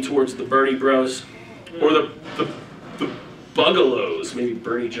more aimed towards the Bernie bros. Or the Buggalos, maybe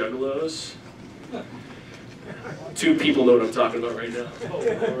Bernie Juggalos. Two people know what I'm talking about right now.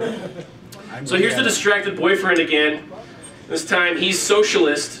 So here's the distracted boyfriend again. This time he's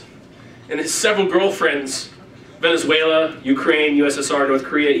socialist, and his several girlfriends, Venezuela, Ukraine, USSR, North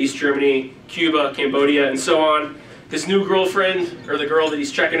Korea, East Germany, Cuba, Cambodia, and so on. His new girlfriend, or the girl that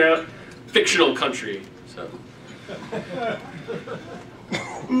he's checking out, fictional country. So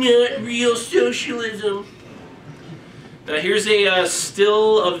Not real socialism. Here's a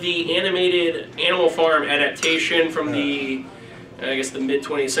still of the animated Animal Farm adaptation from the, I guess, the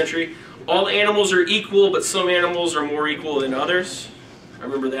mid-20th century. All animals are equal, but some animals are more equal than others. I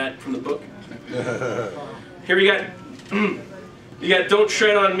remember that from the book. Here we got, you got "Don't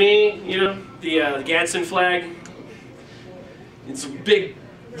Tread on Me," you know, the Gadsden flag. It's a big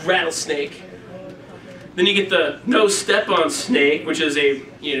rattlesnake. Then you get the "No Step on Snake," which is a,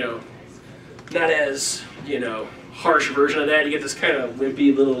 you know, not as, you know, harsh version of that. You get this kind of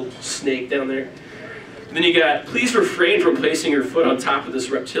wimpy little snake down there. And then you got "Please refrain from placing your foot on top of this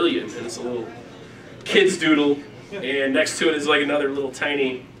reptilian," and it's a little kid's doodle. And next to it is like another little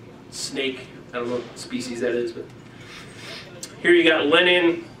tiny snake. I don't know what species that is, but here you got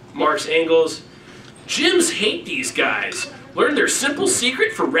Lenin, Marx, Engels. "Gyms hate these guys. Learn their simple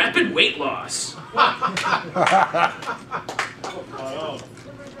secret for rapid weight loss."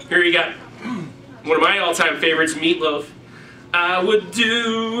 Here you got one of my all-time favorites, Meatloaf. "I would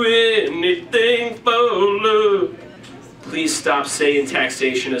do anything for love. Please stop saying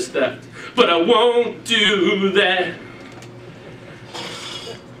taxation is theft, but I won't do that."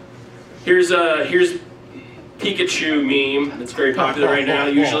 Here's Pikachu meme that's very popular right now.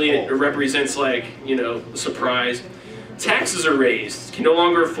 Usually it represents, like, you know, a surprise. "Taxes are raised. Can no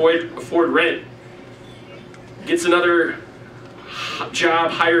longer afford rent. Gets another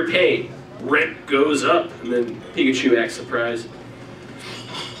job, higher pay. Rent goes up." And then Pikachu acts surprised.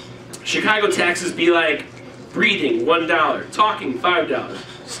 "Chicago taxes be like breathing, $1. Talking, $5.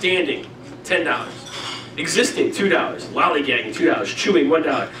 Standing, $10. Existing, $2. Lollygagging, $2. Chewing,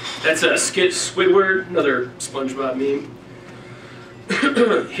 $1. That's a Squidward, another SpongeBob meme.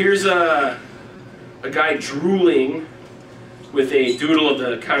 Here's a guy drooling with a doodle of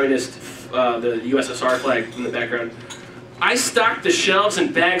the communist, the USSR flag in the background. "I stocked the shelves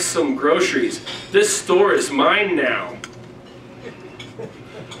and bagged some groceries. This store is mine now."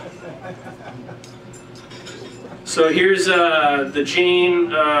 So here's the Jane,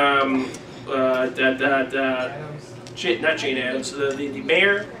 not Jane Addams, the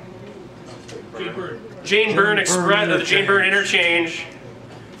mayor. Jane Byrne Express, the Jane Byrne Interchange,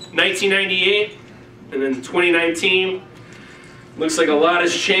 1998, and then 2019. Looks like a lot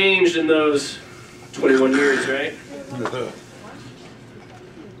has changed in those 21 years, right?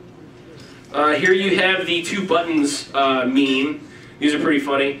 Here you have the two buttons meme. These are pretty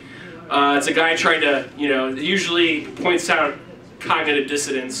funny. It's a guy trying to, you know, it usually points out cognitive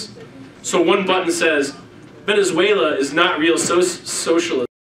dissonance. So one button says, "Venezuela is not real socialism."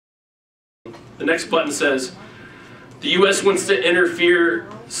 The next button says, "The U.S. wants to interfere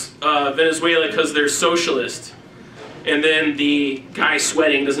Venezuela because they're socialist." And then the guy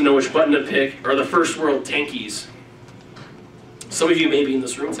sweating doesn't know which button to pick, are the first world tankies. Some of you may be in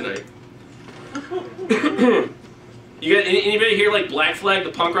this room tonight. You got anybody here like Black Flag, the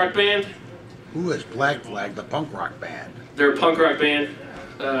punk rock band? Who is Black Flag, the punk rock band? They're a punk rock band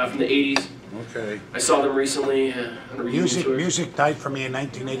from the 80s. Okay. I saw them recently on a reunion tour. Music died for me in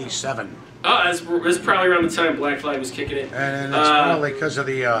 1987. Oh, that's probably around the time Black Flag was kicking it. And it's probably because of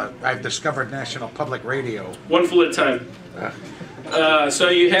the, I've discovered National Public Radio. One fool at a time. So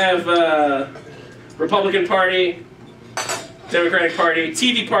you have Republican Party, Democratic Party,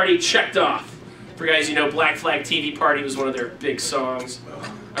 TV Party checked off. For guys, you know, Black Flag TV Party was one of their big songs.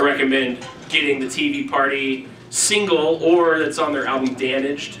 I recommend getting the TV Party single, or that's on their album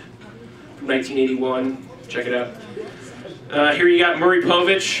Damaged from 1981. Check it out. Here you got Murray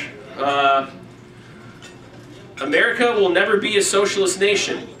Povich. "America will never be a socialist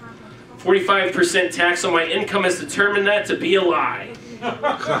nation. 45% tax on my income has determined that to be a lie."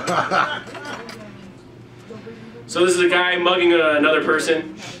 So this is a guy mugging another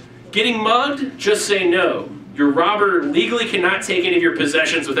person. "Getting mugged? Just say no. Your robber legally cannot take any of your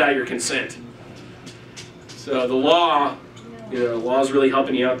possessions without your consent." So the law, you know, the law's really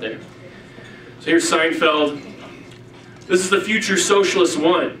helping you out there. So here's Seinfeld. "This is the future socialist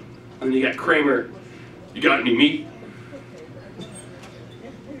one." And then you got Kramer. "You got any meat?"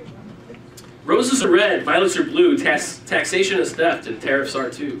 "Roses are red, violets are blue, taxation is theft, and tariffs are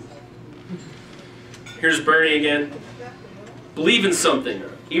too." Here's Bernie again. "Believe in something,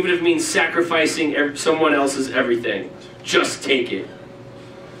 even if it means sacrificing someone else's everything. Just take it."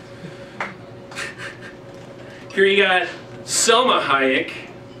 Here you got Selma Hayek,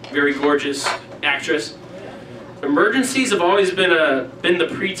 very gorgeous actress. "Emergencies have always been the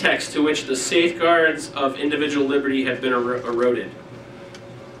pretext to which the safeguards of individual liberty have been eroded."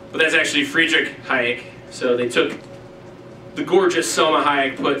 But that's actually Friedrich Hayek. So they took the gorgeous Selma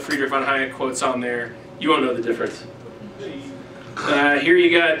Hayek, put Friedrich von Hayek quotes on there. You won't know the difference. Here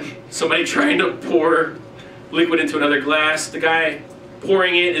you got somebody trying to pour liquid into another glass. The guy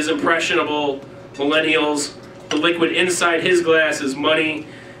pouring it is impressionable millennials. The liquid inside his glass is money.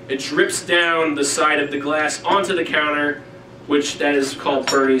 It drips down the side of the glass onto the counter, which that is called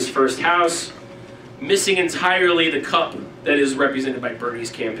Bernie's first house, missing entirely the cup that is represented by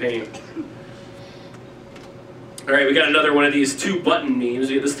Bernie's campaign. All right, we got another one of these 2-button memes.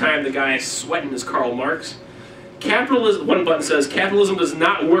 This time the guy sweating is Karl Marx. Capitalism, one button says, capitalism does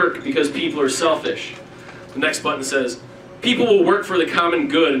not work because people are selfish. The next button says, people will work for the common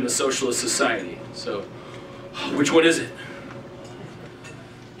good in a socialist society. So, which one is it?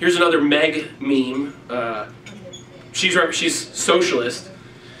 Here's another Meg meme. She's socialist.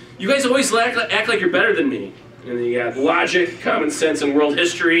 You guys always act like you're better than me. And then you got logic, common sense, and world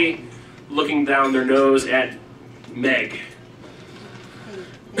history looking down their nose at Meg.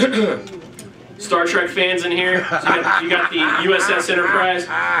 Star Trek fans in here? So you got the USS Enterprise.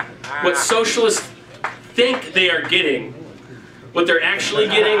 What socialists think they are getting, what they're actually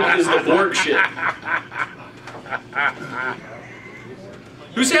getting is the Borg ship.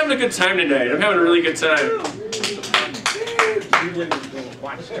 Who's having a good time tonight? I'm having a really good time.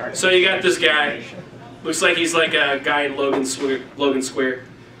 So you got this guy. Looks like he's like a guy in Logan Square.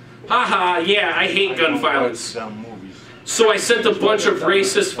 Haha, yeah, I hate gun violence. So I sent a bunch of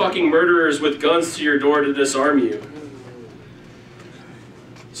racist fucking murderers with guns to your door to disarm you.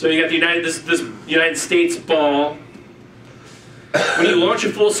 So you got the this United States ball. When you launch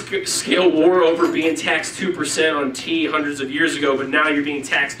a full-scale war over being taxed 2% on tea hundreds of years ago, but now you're being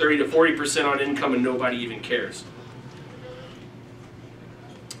taxed 30 to 40% on income and nobody even cares.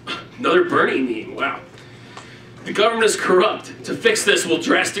 Another Bernie meme, wow. The government is corrupt. To fix this, we'll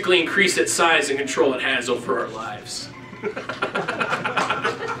drastically increase its size and control it has over our lives.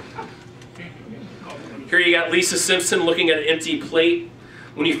 Here you got Lisa Simpson looking at an empty plate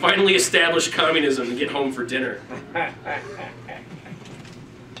when you finally establish communism and get home for dinner.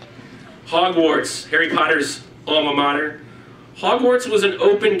 Hogwarts, Harry Potter's alma mater. Hogwarts was an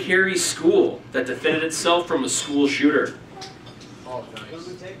open carry school that defended itself from a school shooter.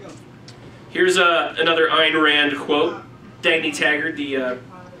 Here's another Ayn Rand quote. Dagny Taggart, the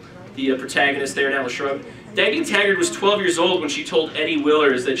protagonist there in Atlas Shrugged. Dagny Taggart was 12 years old when she told Eddie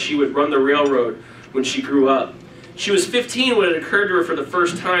Willers that she would run the railroad when she grew up. She was 15 when it occurred to her for the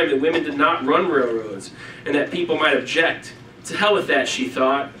first time that women did not run railroads and that people might object. To hell with that, she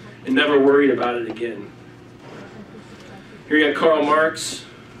thought, and never worried about it again. Here you got Karl Marx.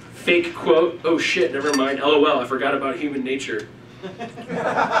 Fake quote. Oh shit, never mind. LOL, I forgot about human nature.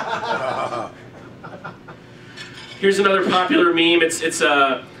 Here's another popular meme. It's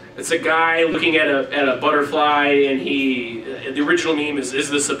a guy looking at a butterfly, and the original meme is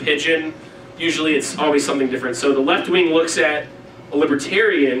this a pigeon? Usually it's always something different. So the left wing looks at a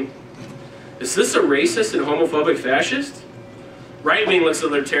libertarian. Is this a racist and homophobic fascist? Right wing looks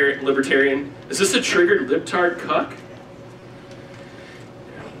at a libertarian. Is this a triggered libtard cuck?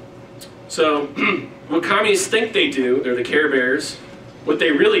 So what communists think they do, they're the Care Bears. What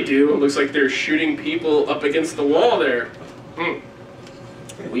they really do, it looks like they're shooting people up against the wall there.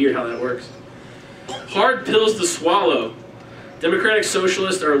 Weird how that works. Hard pills to swallow. Democratic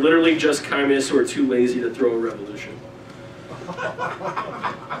socialists are literally just communists who are too lazy to throw a revolution.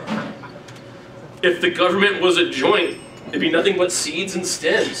 If the government was a joint, it'd be nothing but seeds and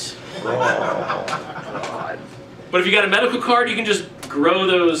stems. But if you got a medical card, you can just grow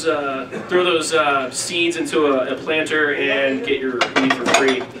those, throw those seeds into a planter and get your weed for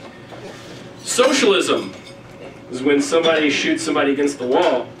free. Socialism is when somebody shoots somebody against the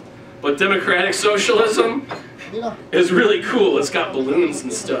wall. But democratic socialism is really cool. It's got balloons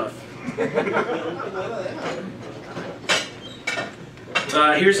and stuff.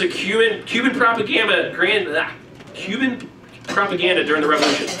 Here's a Cuban propaganda during the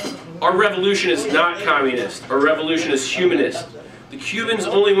revolution. Our revolution is not communist. Our revolution is humanist. The Cubans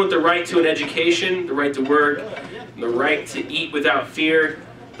only want the right to an education, the right to work, the right to eat without fear,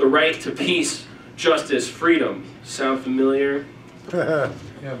 the right to peace, justice, freedom. Sound familiar? Yeah,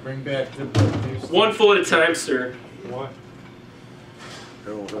 bring back the birthdays. One foot at a time, sir. What?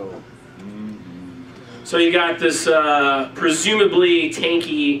 So you got this presumably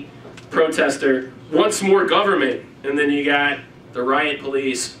tanky protester, wants more government, and then you got the riot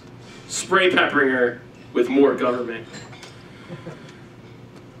police spray peppering her with more government.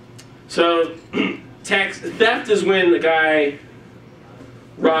 So tax theft is when the guy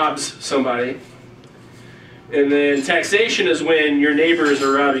robs somebody, and then taxation is when your neighbors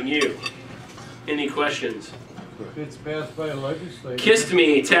are robbing you. Any questions? If it's passed by a legislature. Kissed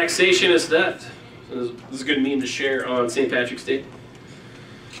me, taxation is theft. This is a good meme to share on St. Patrick's Day.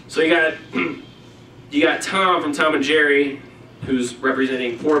 So you got Tom from Tom and Jerry, who's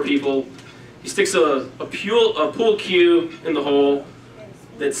representing poor people. He sticks a pool cue in the hole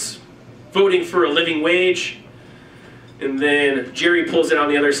that's voting for a living wage. And then Jerry pulls it on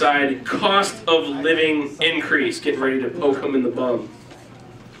the other side. Cost of living increase. Getting ready to poke him in the bum.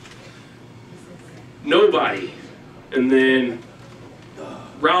 Nobody. And then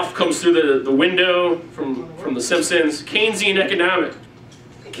Ralph comes through the window from The Simpsons. Keynesian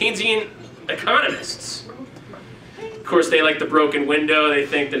economists. Of course, they like the broken window. They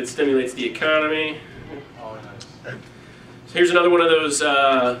think that it stimulates the economy. So here's another one of those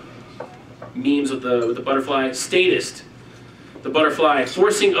memes with the butterfly. Statist. The butterfly,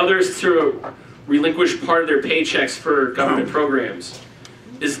 forcing others to relinquish part of their paychecks for government programs.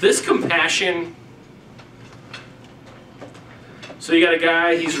 Is this compassion? So you got a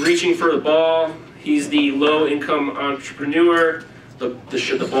guy, he's reaching for the ball. He's the low-income entrepreneur.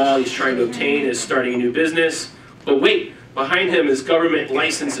 The ball he's trying to obtain is starting a new business. But wait, behind him is government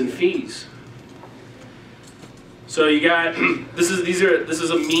license and fees. So you got, this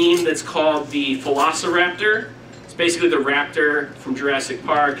is a meme that's called the Velociraptor. It's basically the raptor from Jurassic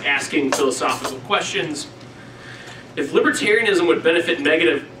Park asking philosophical questions. If libertarianism would benefit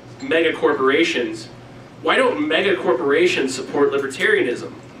mega corporations, why don't mega corporations support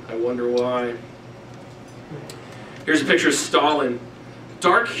libertarianism? I wonder why. Here's a picture of Stalin.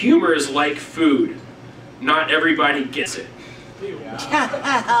 Dark humor is like food. Not everybody gets it.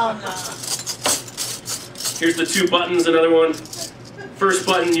 Oh, no. Here's the two buttons, another one. First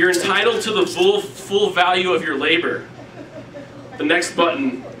button, you're entitled to the full value of your labor. The next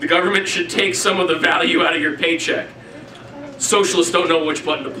button, the government should take some of the value out of your paycheck. Socialists don't know which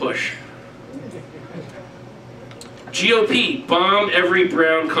button to push. GOP, bomb every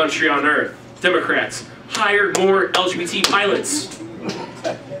brown country on earth. Democrats, hire more LGBT pilots.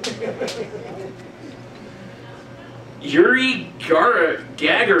 Yuri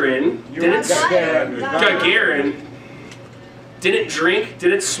Gagarin didn't drink,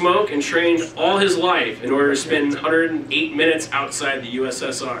 didn't smoke, and trained all his life in order to spend 108 minutes outside the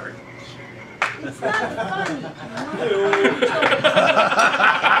USSR. That's not funny.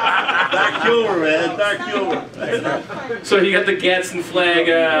 Dark humor, man. Dark humor. So you got the Gadsden flag.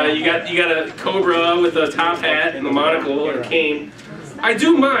 You got a cobra with a top hat and a monocle and a cane. I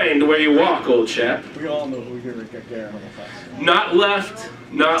do mind where you walk, old chap. We all know who you're going to get there on the class. Not left,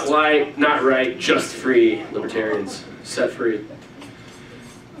 not light, not right, just free. Libertarians, set free.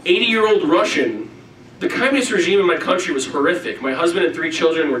 80-year-old Russian. The communist regime in my country was horrific. My husband and 3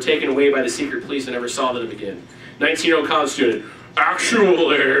 children were taken away by the secret police and never saw them again. 19-year-old college student.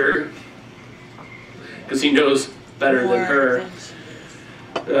 Actual error. Because he knows better than her.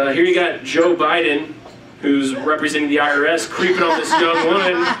 Here you got Joe Biden, who's representing the IRS, creeping on this young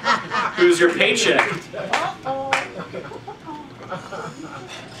woman who's your paycheck.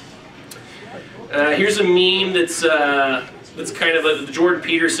 Here's a meme that's kind of a Jordan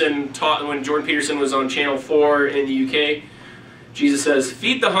Peterson taught when Jordan Peterson was on Channel 4 in the UK. Jesus says,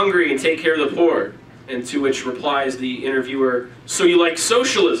 "Feed the hungry and take care of the poor." And to which replies the interviewer, "So you like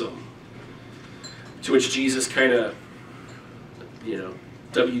socialism?" To which Jesus kind of,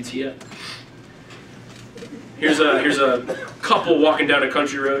 WTF. Here's a couple walking down a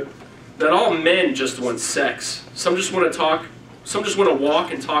country road. Not all men just want sex. Some just want to talk. Some just want to walk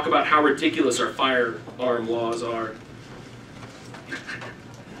and talk about how ridiculous our firearm laws are.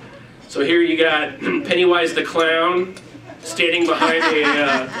 So here you got Pennywise the clown standing behind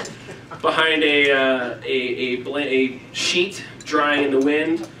a sheet drying in the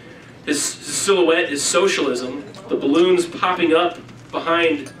wind. His silhouette is socialism. The balloons popping up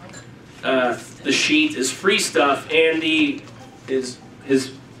behind the sheet is free stuff, and his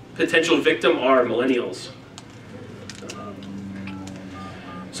potential victim are millennials.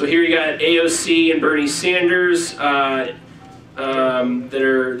 So here you got AOC and Bernie Sanders that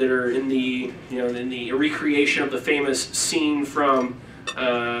are in the recreation of the famous scene from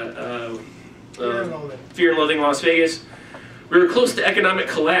Fear and Loathing in Las Vegas. We were close to economic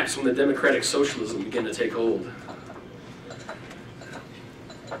collapse when the democratic socialism began to take hold.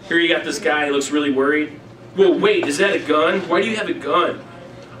 Here you got this guy who looks really worried. Whoa, wait, is that a gun? Why do you have a gun?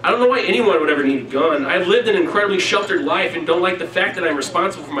 I don't know why anyone would ever need a gun. I've lived an incredibly sheltered life and don't like the fact that I'm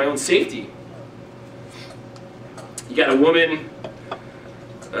responsible for my own safety. You got a woman,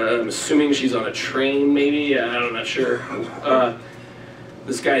 I'm assuming she's on a train maybe, I'm not sure.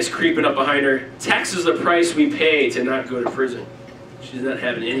 This guy's creeping up behind her. Tax is the price we pay to not go to prison. She's not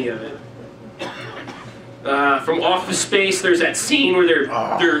having any of it. From Office Space, there's that scene where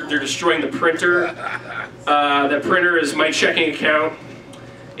they're destroying the printer. That printer is my checking account,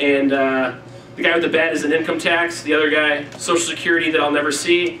 and the guy with the bat is an income tax. The other guy, Social Security that I'll never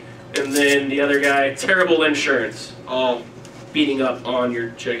see, and then the other guy, terrible insurance, all beating up on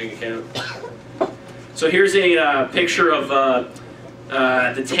your checking account. So here's a picture of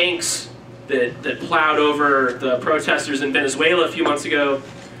the tanks that plowed over the protesters in Venezuela a few months ago.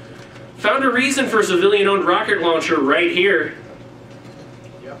 Found a reason for a civilian-owned rocket launcher right here.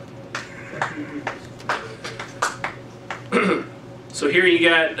 So here you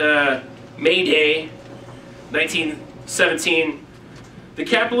got May Day, 1917. The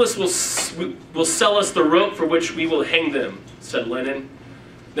capitalists will sell us the rope for which we will hang them, said Lenin.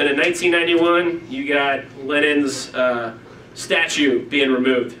 Then in 1991, you got Lenin's statue being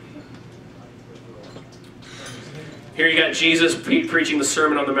removed. Here you got Jesus preaching the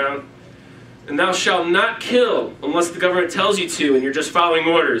Sermon on the Mount. And thou shalt not kill unless the government tells you to and you're just following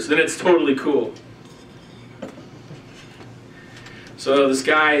orders. Then it's totally cool. So this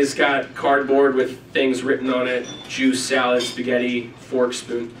guy's got cardboard with things written on it. Juice, salad, spaghetti, fork,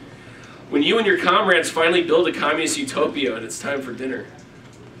 spoon. When you and your comrades finally build a communist utopia and it's time for dinner.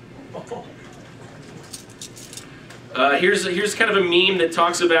 Here's kind of a meme that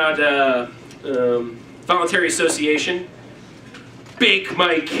talks about voluntary association. Bake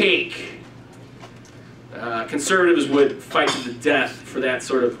my cake. Conservatives would fight to the death for that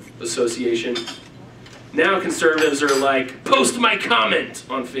sort of association. Now conservatives are like, post my comment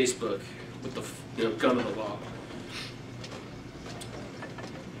on Facebook with the gun of the law.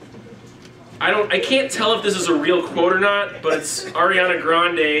 I can't tell if this is a real quote or not, but it's Ariana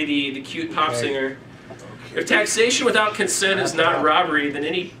Grande, the cute pop singer. If taxation without consent is not robbery, then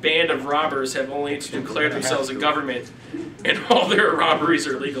any band of robbers have only to declare themselves a government, and all their robberies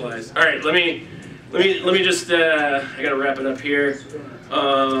are legalized. All right, let me just. I gotta wrap it up here.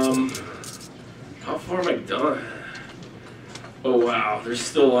 How far am I done? Oh wow, there's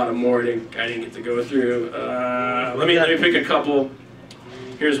still a lot of more I didn't get to go through. Let me pick a couple.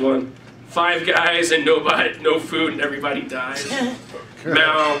 Here's one. 5 guys and no food and everybody dies.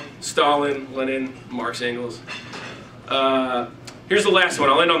 Mao, Stalin, Lenin, Marx, Engels. Here's the last one.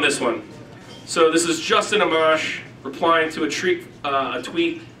 I'll end on this one. So this is Justin Amash replying to a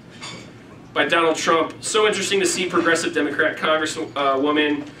tweet by Donald Trump. So interesting to see progressive Democrat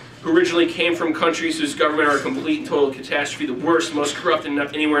Congresswoman who originally came from countries whose government are a complete and total catastrophe, the worst, most corrupt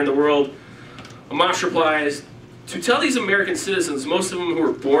anywhere in the world. Amash replies, to tell these American citizens, most of them who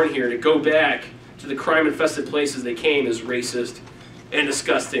were born here, to go back to the crime-infested places they came is racist and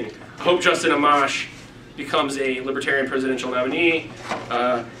disgusting. I hope Justin Amash becomes a Libertarian presidential nominee.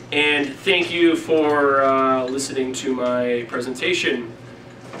 And thank you for listening to my presentation.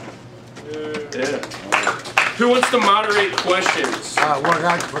 Yeah. Who wants to moderate questions?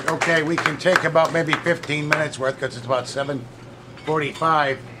 Okay, we can take about maybe 15 minutes worth because it's about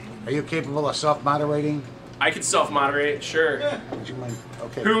 7:45. Are you capable of self-moderating? I can self-moderate, sure. Would you mind?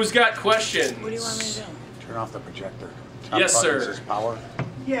 Okay. Who's got questions? What do you want me to do? Turn off the projector. Yes, Top button sir. says power.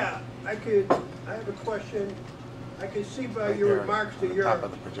 Yeah, I have a question. I can see by Right your there, remarks on that the you're top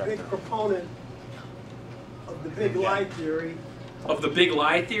of the a projector. big proponent of the big lie theory. Of the big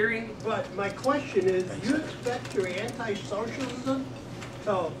lie theory? But my question is, do you expect your anti-socialism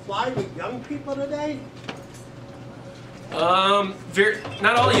to fly with young people today?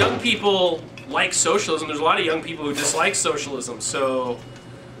 Not all young people like socialism. There's a lot of young people who dislike socialism. So,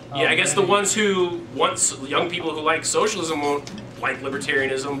 yeah, I guess the ones who young people who like socialism won't like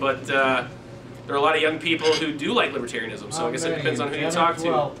libertarianism, but there are a lot of young people who do like libertarianism. So I guess it depends on who you talk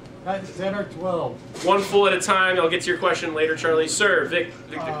to. 10 or 12. One full at a time. I'll get to your question later, Charlie. Sir,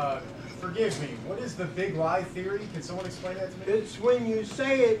 Victor. Forgive me, what is the big lie theory? Can someone explain that to me? It's when you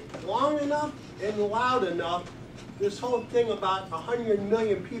say it long enough and loud enough, this whole thing about 100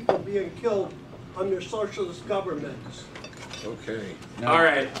 million people being killed under socialist governments. Okay. All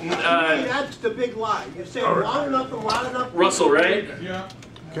right. That's the big lie. You say it long enough and loud enough. Russell, right? Yeah.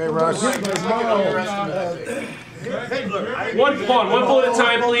 Okay, Russ. One full at a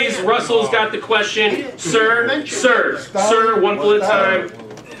time, please. Russell's got the question. Sir, one full at a time.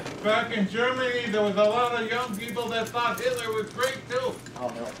 Back in Germany, there was a lot of young people that thought Hitler was great too.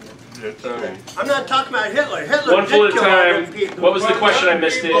 I'm not talking about Hitler. Hitler One full at did a kill all time. them people. What was the question? I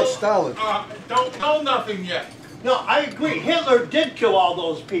missed it. Stalin. Don't know nothing yet. No, I agree. Hitler did kill all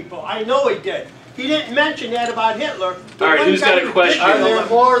those people. I know he did. He didn't mention that about Hitler. All right, who's got a question? Are there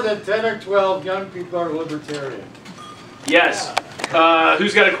more than 10 or 12 young people are libertarian? Yes.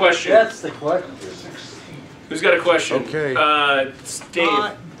 Who's got a question? That's the question. Who's got a question? Okay.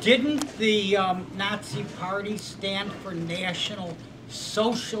 Dave. Didn't the Nazi Party stand for National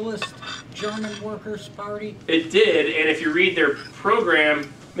Socialist German Workers' Party? It did, and if you read their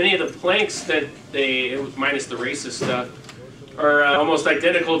program, many of the planks that they, minus the racist stuff, are almost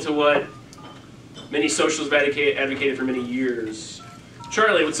identical to what many socialists advocated for many years.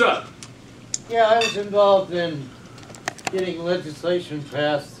 Charlie, what's up? Yeah, I was involved in getting legislation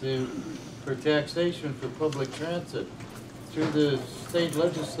passed for taxation for public transit through the state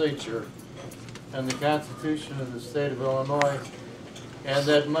legislature and the Constitution of the state of Illinois, and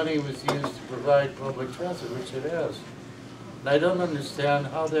that money was used to provide public transit, which it has. And I don't understand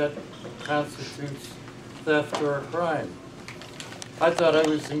how that constitutes theft or a crime. I thought I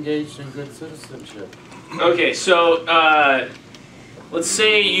was engaged in good citizenship. Okay, so let's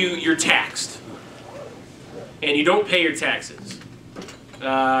say you're taxed and you don't pay your taxes.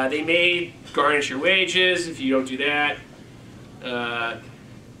 They may garnish your wages if you don't do that.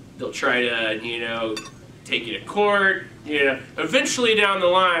 They'll try to, take you to court. Eventually down the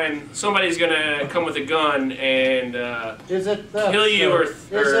line, somebody's gonna come with a gun and Is it theft, kill you, sir? or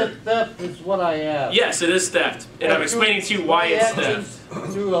Is it theft is what I asked. yes, it is theft, and I'm explaining to you why it's theft.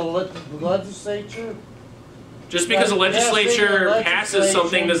 Through a legislature? Just because a legislature passes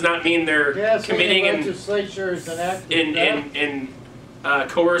something does not mean they're committing legislature is an act of theft. in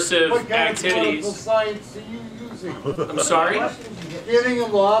coercive What kind activities. of political science are you using? I'm sorry? Getting a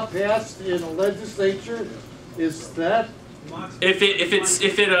law passed in a legislature is theft? If it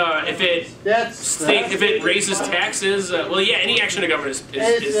raises taxes, well, yeah, any action of government is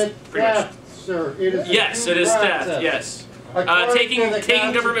pretty much. Theft, sir. It is Yes, it is theft. Yes, taking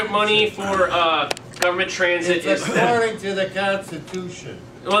government money for government transit It's is theft. according to the Constitution.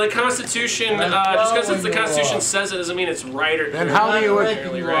 Well, the Constitution, just because the Constitution says it doesn't mean it's right or Then how do you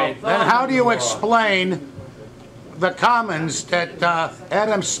necessarily right. Then how do you explain the commons that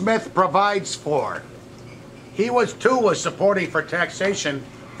Adam Smith provides for? He was supporting for taxation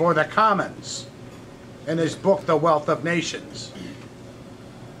for the commons in his book, The Wealth of Nations.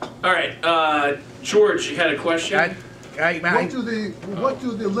 All right, George, you had a question? What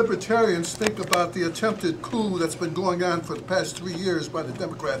do the libertarians think about the attempted coup that's been going on for the past 3 years by the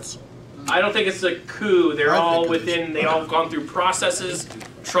Democrats? I don't think it's a coup. They're all within, they all have gone through processes.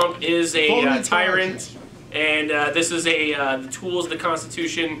 Trump is a tyrant, and this is the tools of the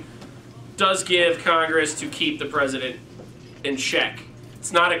Constitution does give Congress to keep the president in check.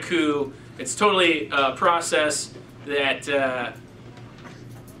 It's not a coup. It's totally a process that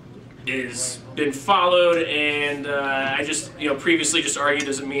is been followed, and I just, previously just argued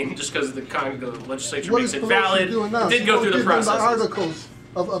doesn't mean just because the legislature makes it valid. It did go through the process. Articles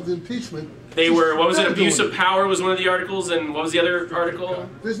of the impeachment. They were, what was it, abuse of power was one of the articles, and what was the other article?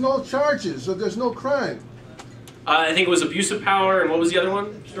 There's no charges, so there's no crime. I think it was abuse of power, and what was the other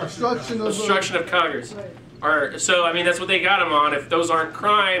one? Obstruction of Congress. So, I mean, that's what they got them on. If those aren't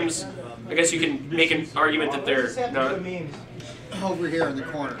crimes, I guess you can make an argument that they're not. Over here in the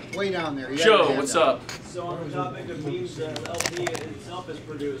corner, way down there. Joe, what's up? So on the topic of memes that LP itself has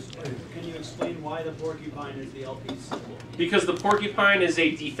produced, can you explain why the porcupine is the LP symbol? Because the porcupine is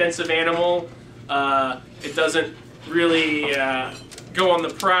a defensive animal. It doesn't really go on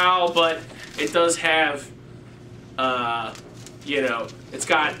the prowl, but it does have, it's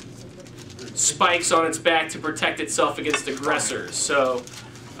got spikes on its back to protect itself against aggressors. So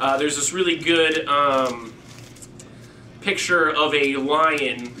there's this really good picture of a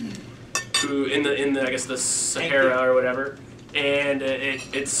lion who in the I guess the Sahara or whatever, and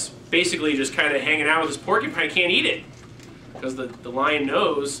it's basically just kind of hanging out with this porcupine. Can't eat it because the lion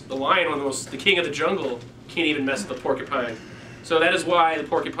knows the lion, the king of the jungle, can't even mess with the porcupine. So that is why the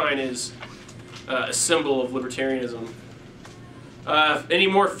porcupine is a symbol of libertarianism. Any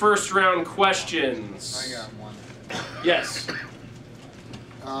more first round questions? I got one. Yes.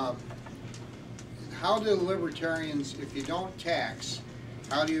 How do libertarians, if you don't tax,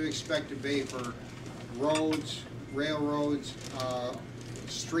 how do you expect to pay for roads, railroads,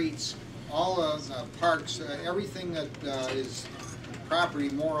 streets, all of parks, everything that is property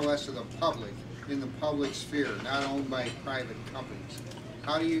more or less of the public, in the public sphere, not owned by private companies?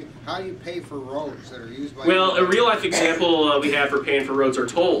 How do you pay for roads that are used by? Well, a real life example we have for paying for roads are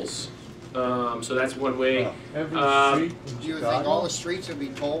tolls. So that's one way. Do you think all the streets would be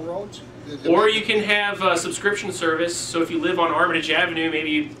toll roads? Or you can have a subscription service. So if you live on Armitage Avenue, maybe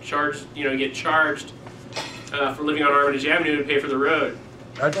you get charged for living on Armitage Avenue to pay for the road.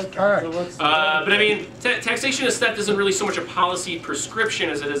 All right. But I mean, taxation as theft isn't really so much a policy prescription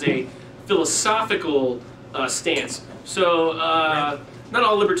as it is a philosophical stance. So not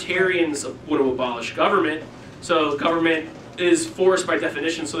all libertarians want to abolish government. So government is force by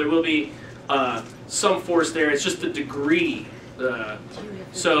definition, so there will be some force there. It's just the degree.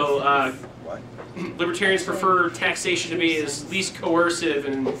 Libertarians prefer taxation to be as least coercive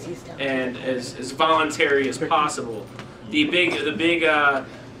and as voluntary as possible. The big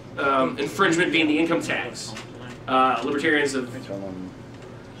infringement being the income tax. Libertarians have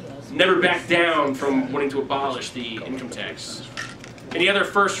never backed down from wanting to abolish the income tax. Any other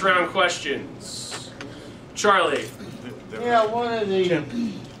first round questions? Charlie. Yeah, one of the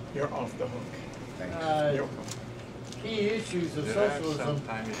You're off the hook. key issues of socialism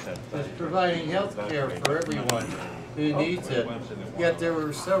is providing health care for everyone who needs it. Yet there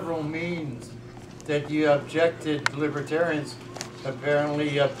were several means that you objected, libertarians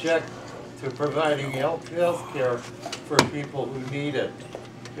apparently object to providing health care for people who need it.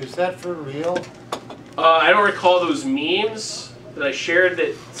 Is that for real? I don't recall those memes that I shared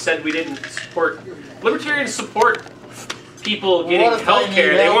that said we didn't support. Libertarians support people getting health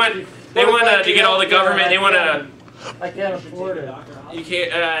care. They want to get all the government. They want to. I can't afford it. You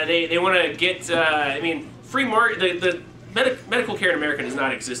can't. They want to get. I mean, free market. The medical care in America does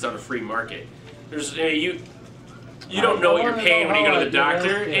not exist on a free market. There's you don't know what you're paying when you go to the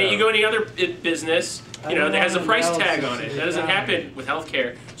doctor. And you go to any other business, that has a price tag on it. That doesn't happen with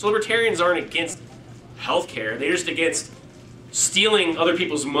healthcare. So libertarians aren't against healthcare. They're just against stealing other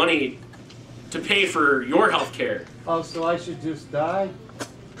people's money to pay for your healthcare. Oh, so I should just die?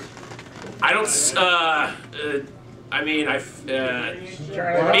 I don't.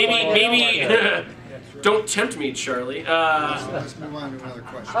 Maybe. Don't tempt me, Charlie. Let's move on to another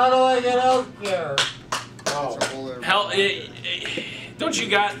question. How do I get health care? Don't you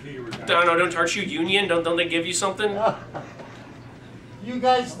got? Aren't you union? Don't they give you something? You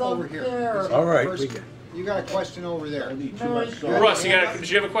guys don't over here. care. All right. You got a question over there. Russ, did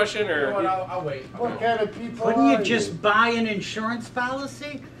you have a question or? I'll wait. What kind of people Couldn't you are just buy an insurance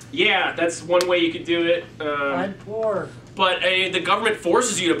policy? Yeah, that's one way you could do it. I'm poor. But the government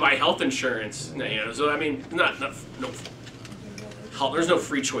forces you to buy health insurance. So I mean, there's no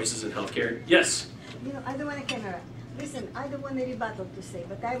free choices in healthcare. Yes. I don't want to camera. Listen, I don't want a rebuttal to say,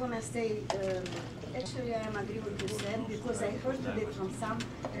 but I want to say, actually I am agree with what you said, because I heard today from some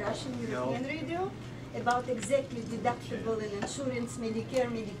Russian European radio about exactly deductible and insurance, Medicare,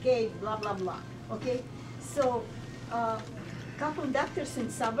 Medicaid, blah, blah, blah. Okay? So, couple doctors in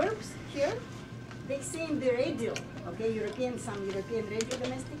suburbs here, they say in the radio, okay, some European radio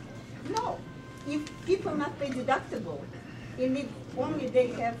domestic, no, if people not pay deductible, and if only they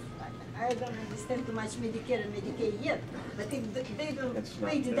have, I don't understand too much Medicare and Medicaid yet, but if they don't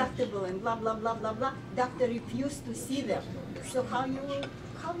pay deductible and blah, blah, blah, blah, blah, doctor refuse to see them. So how you will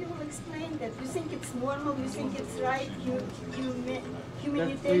explain that? You think it's normal, you think it's right, humanitarian?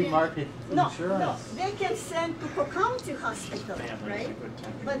 That's free market insurance. No, they can send to County Hospital, right?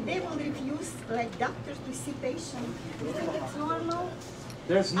 But they will refuse, like doctors, to see patients. You think it's normal?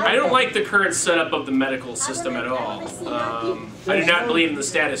 I don't like the current setup of the medical system at all. I do not believe in the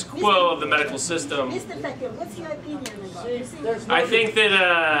status quo of the medical system. Mr. Becker, what's your opinion about it? I think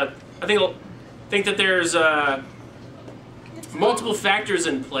that there's multiple factors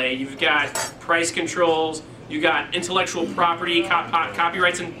in play. You've got price controls. You've got intellectual property,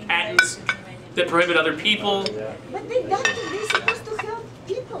 copyrights and patents that prohibit other people. But they're supposed to help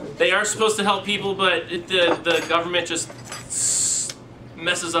people. They are supposed to help people, but the government just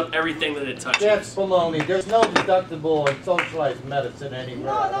messes up everything that it touches. That's baloney. There's no deductible in socialized medicine anywhere.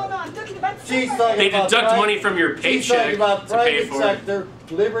 No, I'm talking about They deduct money from your paycheck to pay for sector,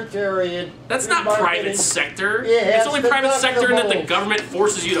 libertarian. That's not private sector. It's only private sector in that the government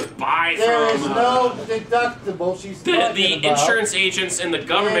forces you to buy from. There is no deductible. The insurance agents and the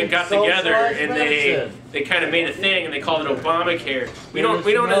government got together and they kind of made a thing and they called it Obamacare. We don't.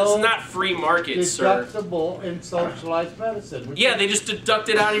 It's not free market, sir. Deductible in socialized medicine. Yeah, they just deduct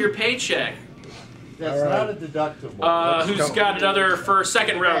it out of your paycheck. That's not a deductible. Who's got another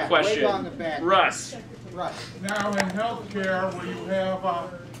second round question? Russ. Now in healthcare, where you have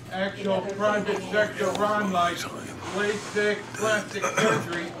actual private sector run like LASIK, plastic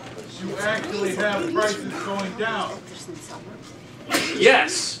surgery, you actually have prices going down.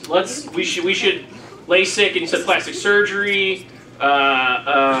 Yes, we should LASIK into plastic surgery.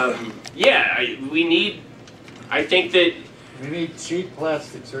 I think that we need cheap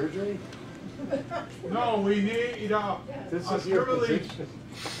plastic surgery. No, we need this is your position.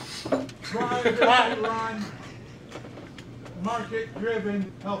 Privately run,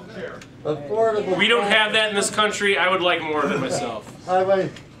 market-driven healthcare. Affordable. We don't have that in this country. I would like more of it myself. All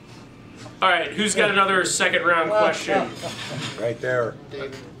right, who's got another second round question? Right there.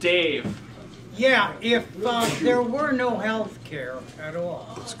 Dave. Yeah, if there were no health care at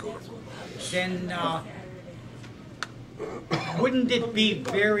all, then wouldn't it be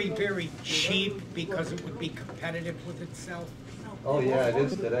very, very cheap because it would be competitive with itself? Oh, yeah, it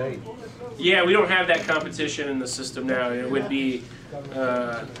is today. Yeah, we don't have that competition in the system now. It would be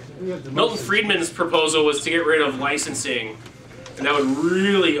Milton Friedman's proposal was to get rid of licensing, and that would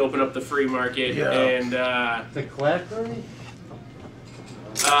really open up the free market. Yeah. And The Clackberry?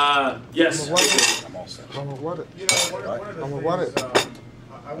 yes. You know, one of the things,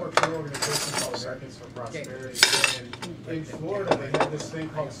 I work for an organization called Americans for Prosperity, and in Florida they have this thing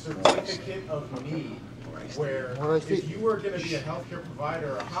called Certificate of Need, where if you were going to be a healthcare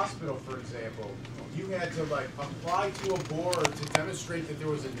provider, a hospital, for example, you had to like apply to a board to demonstrate that there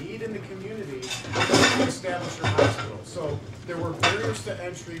was a need in the community to establish your hospital. So there were barriers to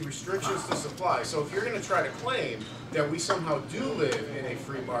entry, restrictions to supply. So if you're going to try to claim that we somehow do live in a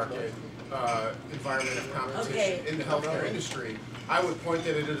free market environment of competition in the healthcare industry, I would point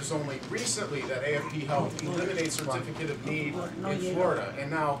that it is only recently that AFP helped eliminate certificate of need in Florida.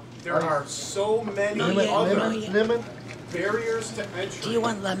 And now there are so many other barriers to entry, Do you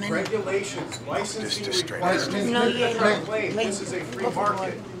want lemon? regulations, licensing requirements. No, yeah, no. Claim this is a free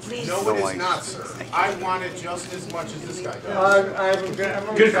market. Please. No, it is not, sir. I want it just as much as this guy does.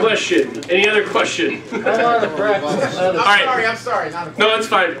 Good question. Any other question? I'm sorry. Not a No, it's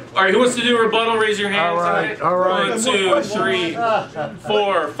fine. All right, who wants to do a rebuttal? Raise your hand. All right. 1, 2, 3,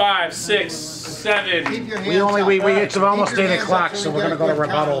 4, 5, 6, 7. It's almost 8 o'clock, so we're gonna go to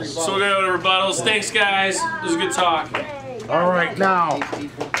rebuttals. So we're going to go to rebuttals. Thanks, guys. It was a good talk. All right, now,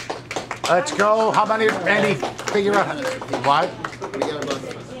 let's go. How many, Andy, figure out, what?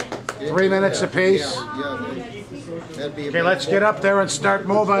 3 minutes apiece? Okay, let's get up there and start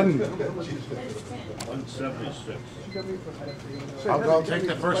moving. I'll go take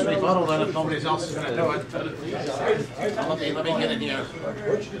the first rebuttal then if nobody else is gonna do it. Let me get in here.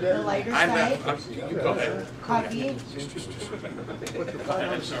 The lighter side. You go ahead. Coffee. I'm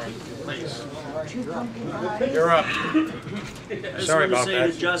sorry, please. 2 pumpkin pies. You're up. I just Sorry want to about say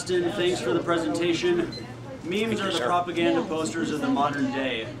that. to Justin, thanks for the presentation. Memes are the propaganda posters of the modern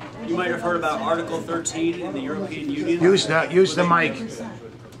day. You might have heard about Article 13 in the European Union. Use the mic.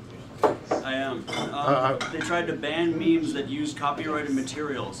 I am. They tried to ban memes that use copyrighted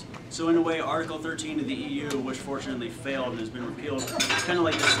materials. So in a way, Article 13 of the EU, which fortunately failed and has been repealed, it's kind of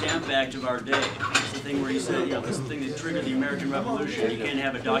like the Stamp Act of our day. It's the thing where you said, you know, this thing that triggered the American Revolution, you can't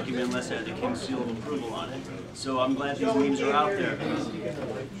have a document unless it had the King's seal of approval on it. So I'm glad these memes are out there.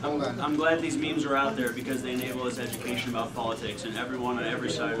 I'm glad these memes are out there because they enable us education about politics, and everyone on every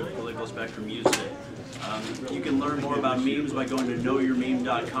side of the political spectrum uses it. You can learn more about memes by going to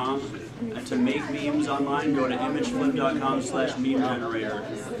knowyourmeme.com. And to make memes online, go to imageflip.com/meme generator.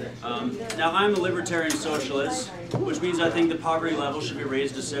 Now, I'm a libertarian socialist, which means I think the poverty level should be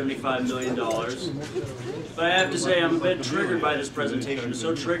raised to $75 million. But I have to say I'm a bit triggered by this presentation.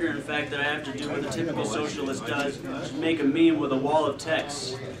 So triggered, in fact, that I have to do what the typical socialist does, make a meme with a wall of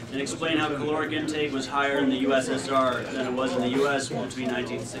text and explain how caloric intake was higher in the USSR than it was in the US between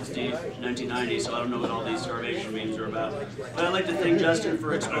 1960 and 1990. So I don't know what all these starvation memes are about. But I'd like to thank Justin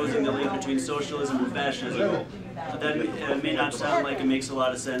for exposing the link between socialism and fascism. That may not sound like it makes a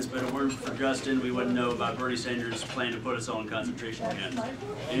lot of sense, but if it weren't for Justin, we wouldn't know about Bernie Sanders' plan to put us all in concentration camps.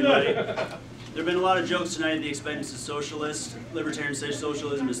 Anybody? There have been a lot of jokes tonight at the expense of socialists. Libertarians say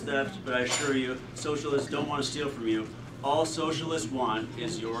socialism is theft, but I assure you, socialists don't want to steal from you. All socialists want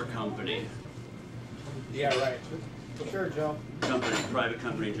is your company. Yeah, right. Sure, Joe. Company, private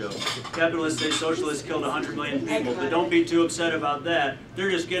company joke. Capitalists say socialists killed 100 million people, but don't be too upset about that.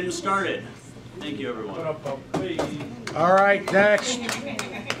 They're just getting started. Thank you, everyone. All right, next.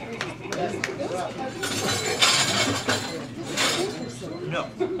 No.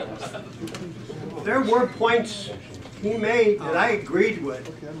 There were points he made that I agreed with.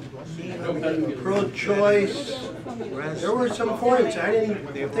 Pro-choice. There were some points. I didn't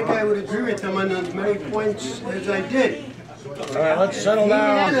think I would agree with him on as many points as I did. All right, let's settle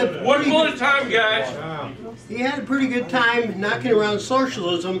down. One bullet time, guys. He had a pretty good time knocking around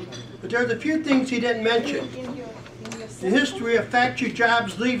socialism, but there's a few things he didn't mention. The history of factory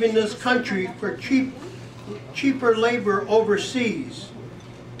jobs leaving this country for cheaper labor overseas.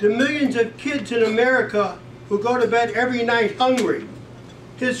 The millions of kids in America who go to bed every night hungry.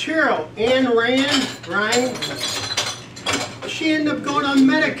 His hero, Ayn Rand, she ended up going on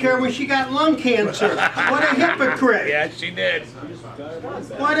Medicare when she got lung cancer. What a hypocrite. Yeah, she did.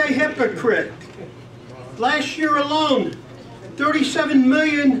 What a hypocrite. Last year alone, 37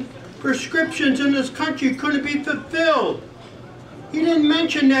 million prescriptions in this country couldn't be fulfilled. He didn't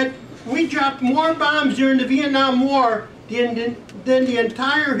mention that We dropped more bombs during the Vietnam War than the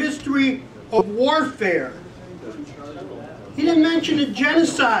entire history of warfare. He didn't mention the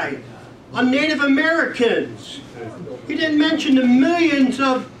genocide on Native Americans. He didn't mention the millions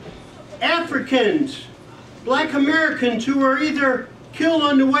of Africans, black Americans who were either killed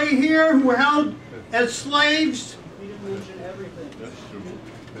on the way here, who were held as slaves.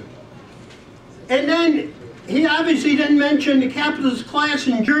 And then he obviously didn't mention the capitalist class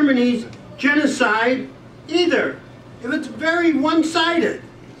in Germany's genocide either. It was very one-sided.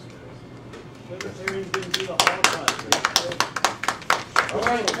 All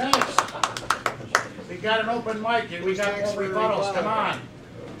right, next. We got an open mic and we got more rebuttals. Come on.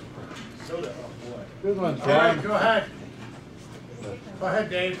 Good one, All right, Tom. go ahead. Go ahead,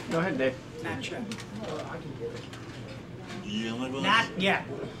 Dave. Go ahead, Dave. Not yet. Not yet.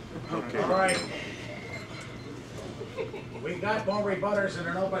 Okay. All right. We got more rebutters and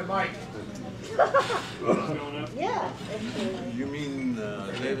an open mic. Yeah. You mean,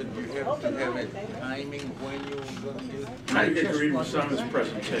 David, you have to have a timing when you're going to do it? I get to read some of his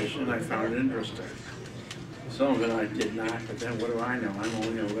presentation, and I found it interesting. Some of it I did not, but then what do I know? I'm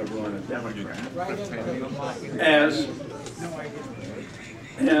only a liberal and a Democrat.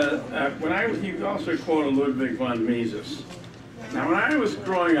 He also quoted Ludwig von Mises. Now, when I was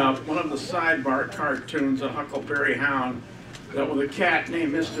growing up, one of the sidebar cartoons, a Huckleberry Hound, that was a cat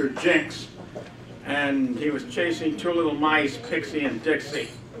named Mr. Jinx, and he was chasing two little mice, Pixie and Dixie.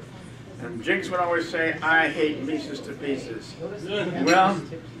 And Jinx would always say, "I hate Mises to pieces." Well,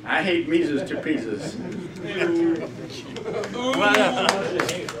 I hate Mises to pieces.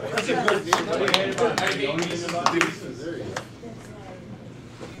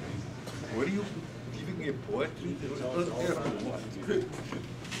 What are you giving a poetry?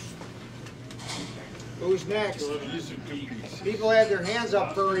 Who's next? People had their hands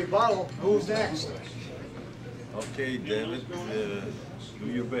up for a rebuttal. Who's next? Okay, David, do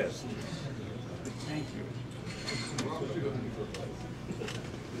your best. Thank you.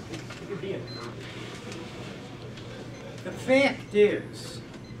 The fact is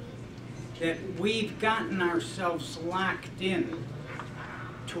that we've gotten ourselves locked in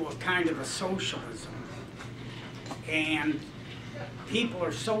to a kind of a socialism, and people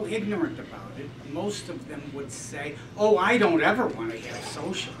are so ignorant about it. Most of them would say, "Oh, I don't ever want to have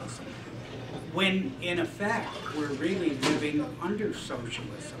socialism," when in effect we're really living under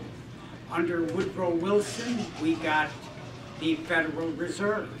socialism. Under Woodrow Wilson, we got the Federal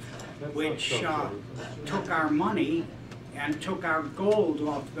Reserve, which took our money and took our gold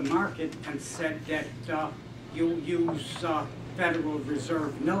off the market and said that you use Federal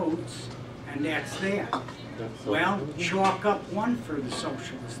Reserve notes, and that's that. Well, chalk up one for the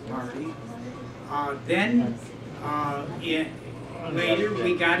Socialist Party. Later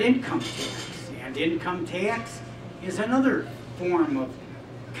we got income tax, and income tax is another form of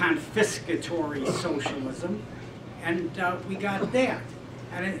confiscatory socialism, and we got that.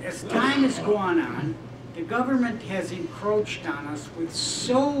 And as time has gone on, the government has encroached on us with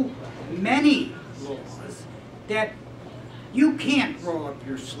so many laws that you can't roll up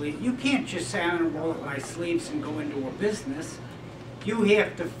your sleeve. You can't just say, "I'm going to roll up my sleeves and go into a business." You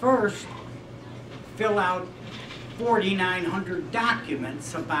have to first fill out 4,900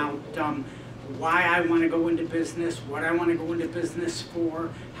 documents about why I want to go into business, what I want to go into business for,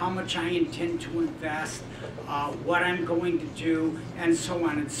 how much I intend to invest, what I'm going to do, and so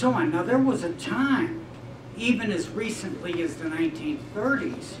on and so on. Now, there was a time, even as recently as the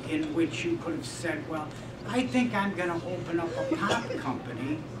 1930s, in which you could have said, "Well, I think I'm going to open up a pop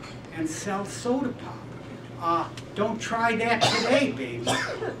company and sell soda pop." Don't try that today, baby.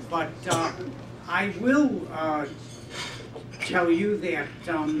 But I will tell you that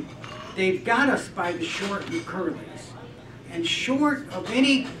they've got us by the short and curlies. And short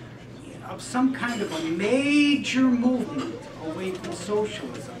of some kind of a major movement away from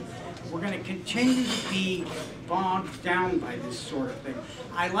socialism, we're going to continue to be bogged down by this sort of thing.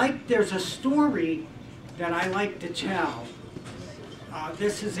 There's a story that I like to tell.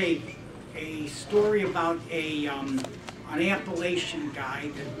 This is a story about an Appalachian guy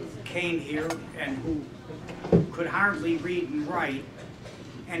that came here and who could hardly read and write,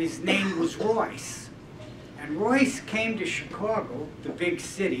 and his name was Royce. And Royce came to Chicago, the big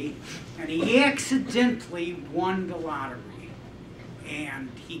city, and he accidentally won the lottery. And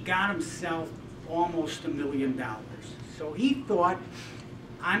he got himself almost $1 million. So he thought,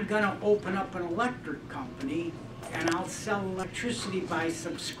 "I'm going to open up an electric company, and I'll sell electricity by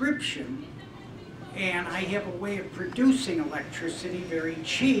subscription, and I have a way of producing electricity very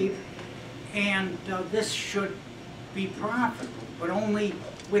cheap, and this should be profitable." But only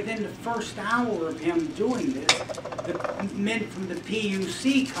within the first hour of him doing this, the men from the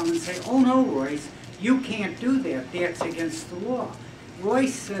PUC come and say, oh no, Royce, you can't do that, that's against the law.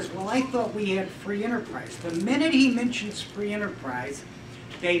 Royce says, well, I thought we had free enterprise. The minute he mentions free enterprise,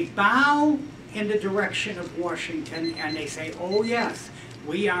 they bow in the direction of Washington and they say, oh yes,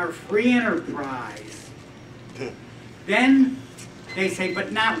 we are free enterprise. Then they say,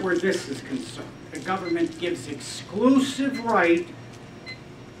 but not where this is concerned. The government gives exclusive right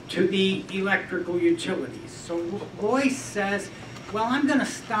to the electrical utilities. So Royce says, well, I'm going to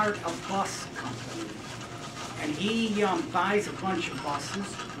start a bus company. And he buys a bunch of buses,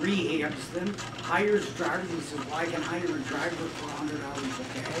 rehabs them, hires drivers. He says, well, I can hire a driver for $100 a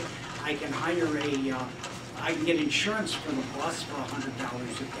day. I can hire I can get insurance for the bus for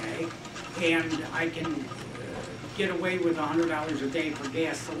 $100 a day. And I can get away with $100 a day for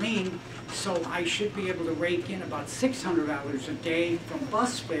gasoline. So I should be able to rake in about $600 a day from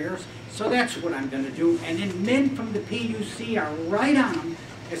bus fares. So that's what I'm going to do. And then men from the PUC are right on him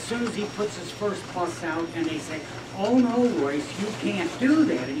as soon as he puts his first bus out, and they say, oh no, Royce, you can't do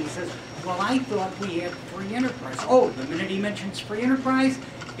that. And he says, well, I thought we had free enterprise. Oh, the minute he mentions free enterprise,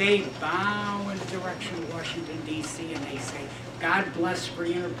 they bow in the direction of Washington, D.C., and they say, God bless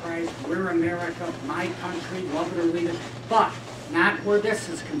free enterprise, we're America, my country, love it or leave it. But not where this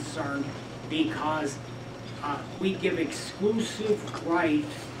is concerned, because we give exclusive right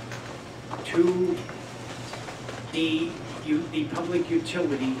to the public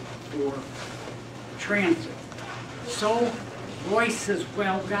utility for transit. So Royce says,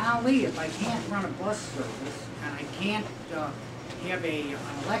 well, golly, if I can't run a bus service and I can't have an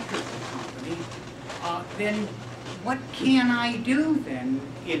electrical company, then what can I do then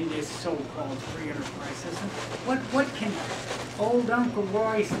in this so-called free enterprise system? What can old Uncle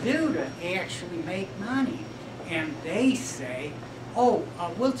Royce do to actually make money? And they say, oh,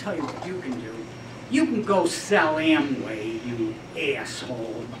 we'll tell you what you can do. You can go sell Amway, you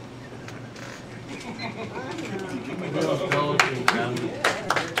asshole.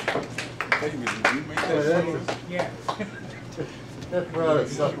 Yeah. That brought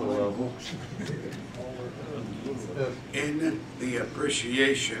us up a level. In the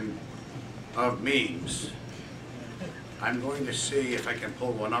appreciation of memes, I'm going to see if I can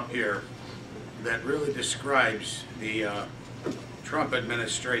pull one up here that really describes the Trump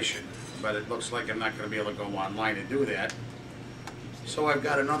administration, but it looks like I'm not going to be able to go online and do that. So I've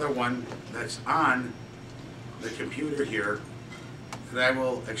got another one that's on the computer here that I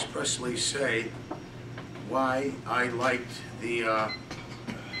will expressly say why I liked the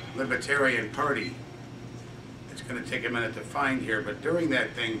Libertarian Party. It's going to take a minute to find here, but during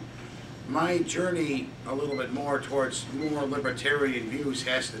that thing, my journey a little bit more towards more libertarian views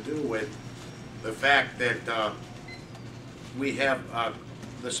has to do with the fact that we have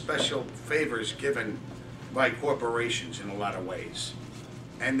the special favors given by corporations in a lot of ways.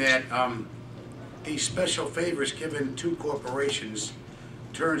 And that these special favors given to corporations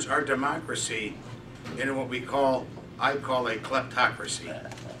turns our democracy into what I call a kleptocracy.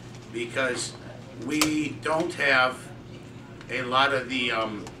 Because we don't have a lot of the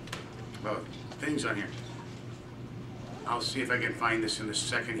things on here. I'll see if I can find this in a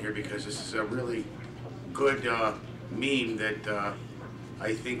second here, because this is a really good meme that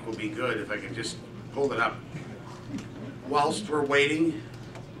I think will be good if I can just pull it up. Whilst we're waiting,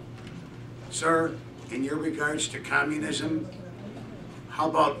 sir, in your regards to communism, how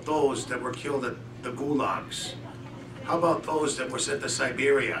about those that were killed at the gulags? How about those that were sent to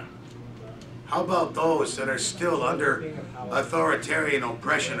Siberia? How about those that are still under authoritarian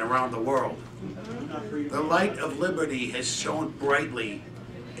oppression around the world? The light of liberty has shone brightly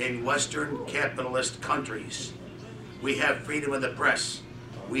in Western capitalist countries. We have freedom of the press.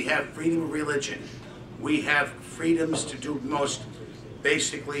 We have freedom of religion. We have freedoms to do most,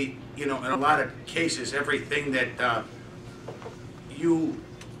 basically, you know, in a lot of cases, everything that you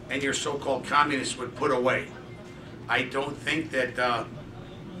and your so-called communists would put away. I don't think that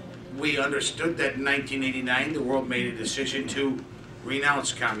we understood that in 1989 the world made a decision to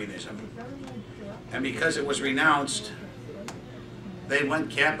renounce communism. And because it was renounced, they went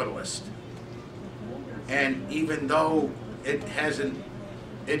capitalist. And even though it hasn't,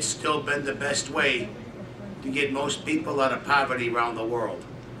 it's still been the best way to get most people out of poverty around the world.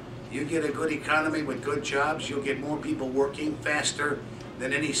 You get a good economy with good jobs, you'll get more people working faster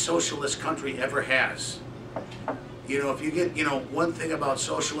than any socialist country ever has. You know, if you get, you know, one thing about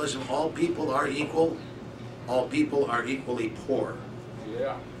socialism, all people are equal, all people are equally poor.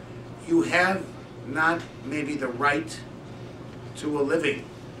 Yeah. You have not maybe the right to a living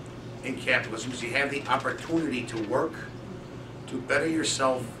in capitalism, because you have the opportunity to work, to better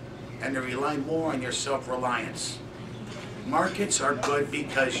yourself and to rely more on your self-reliance. Markets are good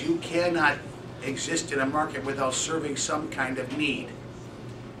because you cannot exist in a market without serving some kind of need.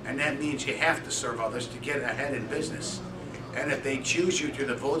 And that means you have to serve others to get ahead in business. And if they choose you through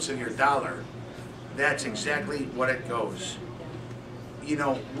the votes of your dollar, that's exactly what it goes. You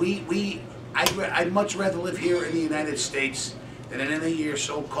know, I'd much rather live here in the United States than in any of your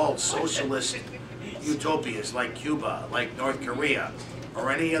so-called socialist utopias like Cuba, like North Korea,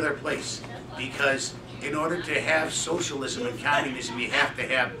 or any other place. Because in order to have socialism and communism, you have to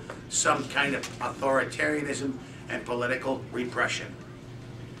have some kind of authoritarianism and political repression.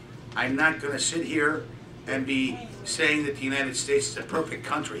 I'm not going to sit here and be saying that the United States is a perfect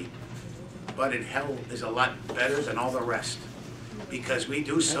country, but it hell is a lot better than all the rest, because we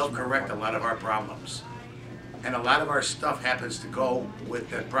do self-correct a lot of our problems. And a lot of our stuff happens to go with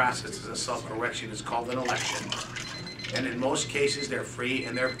the process of self-correction. It's called an election. And in most cases, they're free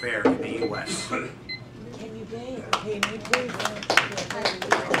and they're fair in the U.S. Can you pay me, please?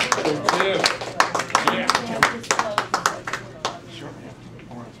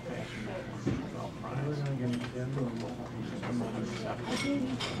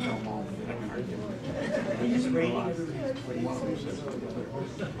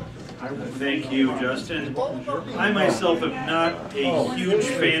 Thank you, Justin. I myself am not a huge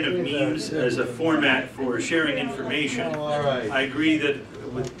fan of memes as a format for sharing information. I agree that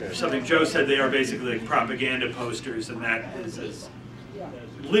with something Joe said, they are basically like propaganda posters, and that is as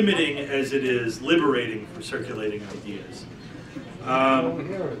limiting as it is liberating for circulating ideas.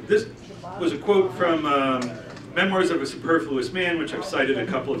 This was a quote from Memoirs of a Superfluous Man, which I've cited a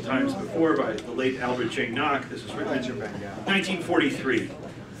couple of times before, by the late Albert J. Nock. This was written in 1943.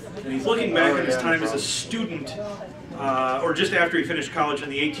 And he's looking back on his time as a student, or just after he finished college in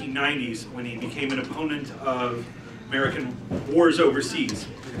the 1890s, when he became an opponent of American wars overseas.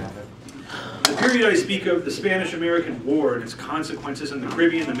 The period I speak of, the Spanish-American War and its consequences in the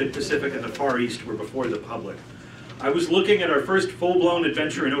Caribbean, the Mid-Pacific, and the Far East, were before the public. I was looking at our first full-blown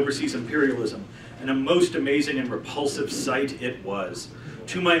adventure in overseas imperialism, and a most amazing and repulsive sight it was.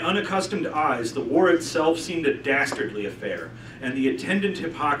 To my unaccustomed eyes, the war itself seemed a dastardly affair, and the attendant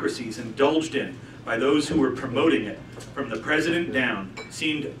hypocrisies indulged in by those who were promoting it, from the president down,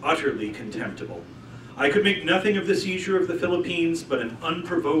 seemed utterly contemptible. I could make nothing of the seizure of the Philippines but an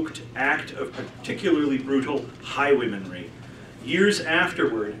unprovoked act of particularly brutal highwaymanry. Years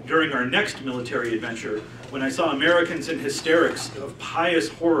afterward, during our next military adventure, when I saw Americans in hysterics of pious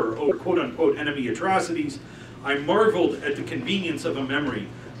horror over quote-unquote enemy atrocities, I marveled at the convenience of a memory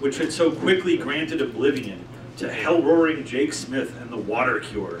which had so quickly granted oblivion to hell-roaring Jake Smith and the water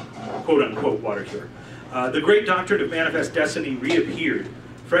cure, quote-unquote water cure. The great doctrine of manifest destiny reappeared,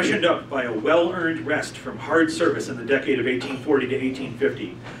 freshened up by a well-earned rest from hard service in the decade of 1840 to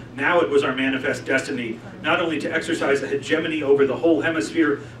 1850. Now it was our manifest destiny not only to exercise a hegemony over the whole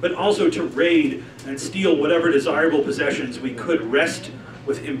hemisphere, but also to raid and steal whatever desirable possessions we could wrest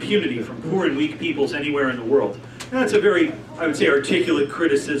with impunity from poor and weak peoples anywhere in the world. And that's a very, I would say, articulate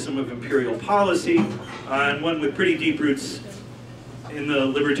criticism of imperial policy, and one with pretty deep roots in the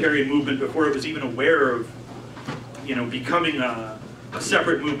libertarian movement before it was even aware of, you know, becoming a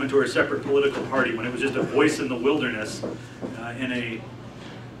separate movement or a separate political party, when it was just a voice in the wilderness in a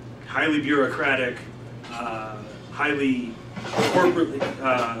highly bureaucratic, highly corporate,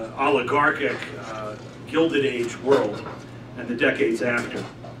 oligarchic, Gilded Age world, and the decades after.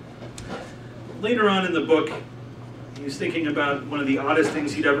 Later on in the book, he was thinking about one of the oddest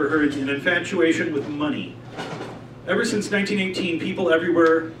things he'd ever heard, an infatuation with money. Ever since 1918, people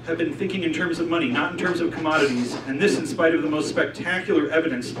everywhere have been thinking in terms of money, not in terms of commodities, and this in spite of the most spectacular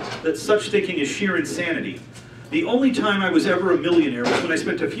evidence that such thinking is sheer insanity. The only time I was ever a millionaire was when I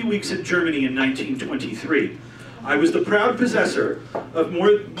spent a few weeks in Germany in 1923. I was the proud possessor of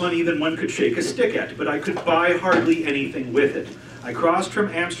more money than one could shake a stick at, but I could buy hardly anything with it. I crossed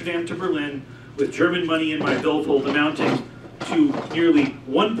from Amsterdam to Berlin with German money in my billfold amounting to nearly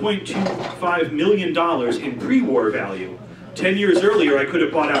 $1.25 million in pre-war value. 10 years earlier, I could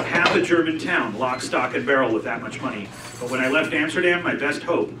have bought out half a German town, lock, stock, and barrel with that much money. But when I left Amsterdam, my best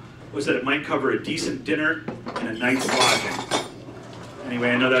hope was that it might cover a decent dinner and a night's lodging. Anyway,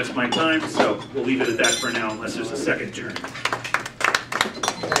 I know that's my time, so we'll leave it at that for now, unless there's a second turn.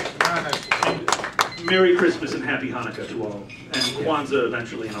 Merry Christmas and Happy Hanukkah to all, and Kwanzaa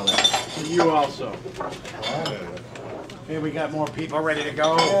eventually and all that. And you also. Okay, we got more people ready to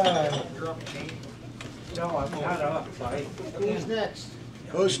go. No, I'm not up, buddy. Who's next?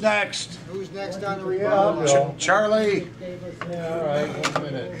 Who's next? Who's next on the rebuttal? Charlie? Yeah, all right, 1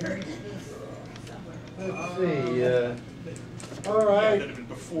 minute. Let's see, All right. That have been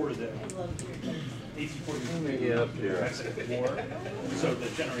before the 1840s. Let me get up here. So the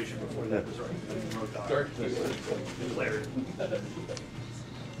generation before that was declared.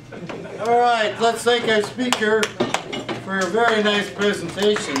 All right, let's thank our speaker for a very nice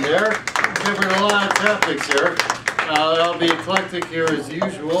presentation there. Covered a lot of topics here. I'll be eclectic here as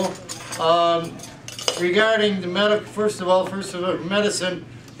usual. Regarding the medical, first of all, medicine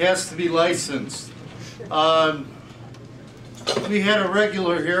has to be licensed. We had a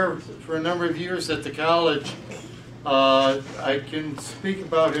regular here for a number of years at the college. I can speak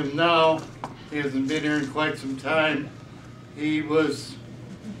about him now. He hasn't been here in quite some time. He was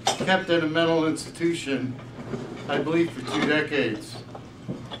kept in a mental institution, I believe, for 2 decades.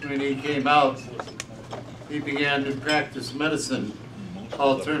 When he came out, he began to practice medicine,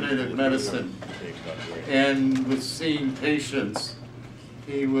 alternative medicine, and was seeing patients.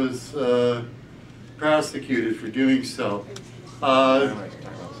 He was prosecuted for doing so.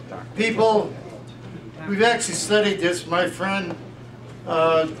 People, we've actually studied this, my friend,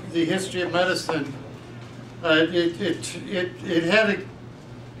 the history of medicine. It had to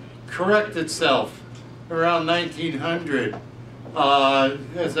correct itself around 1900.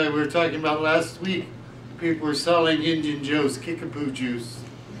 As we were talking about last week, people were selling Indian Joe's kickapoo juice,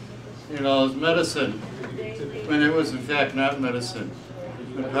 you know, as medicine, when it was in fact not medicine,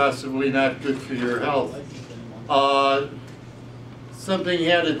 and possibly not good for your health. Something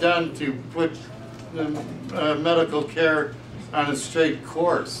had to done to put medical care on a straight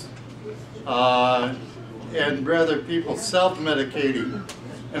course, and rather people self-medicating,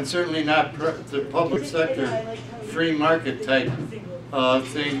 and certainly not the public sector free market type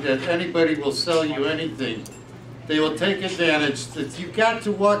thing that anybody will sell you anything. They will take advantage. That you've got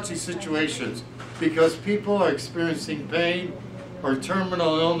to watch these situations because people are experiencing pain or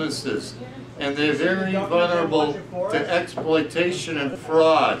terminal illnesses, and they're very vulnerable to exploitation and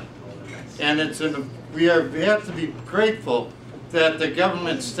fraud. And we have to be grateful that the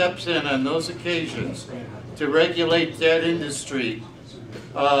government steps in on those occasions to regulate that industry.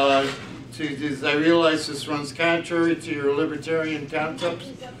 I realize this runs contrary to your libertarian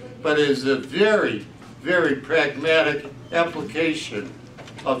concepts, but it is a very, very pragmatic application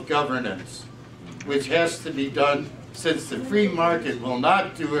of governance, which has to be done since the free market will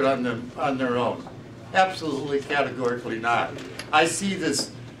not do it on their own. Absolutely, categorically not. I see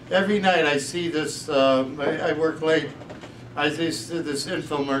this every night. I see this. I work late. I see this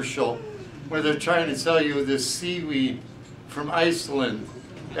infomercial where they're trying to sell you this seaweed from Iceland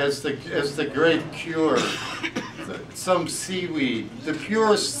as the great cure. Some seaweed, the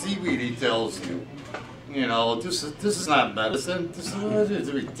purest seaweed, he tells you. You know, this is not medicine. This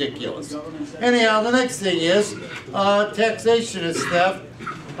is ridiculous. Anyhow, the next thing is taxation is theft.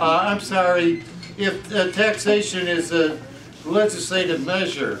 I'm sorry, if taxation is a legislative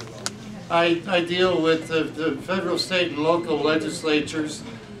measure, I deal with the federal, state, and local legislatures,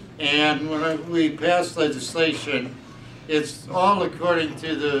 and when we pass legislation, it's all according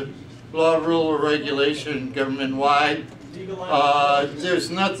to the law, rule, or regulation government-wide. There's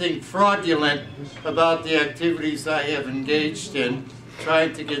nothing fraudulent about the activities I have engaged in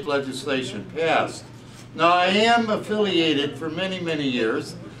trying to get legislation passed. Now, I am affiliated for many, many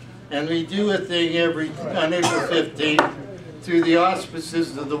years, and we do a thing on April 15th through the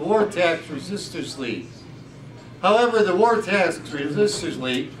auspices of the War Tax Resisters League. However, the War Tax Resisters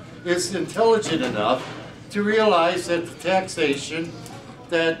League is intelligent enough to realize that the taxation,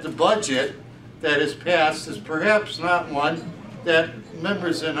 that the budget that is passed is perhaps not one that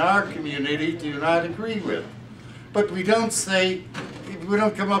members in our community do not agree with. But we don't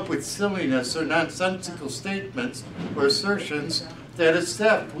come up with silliness or nonsensical statements or assertions that it's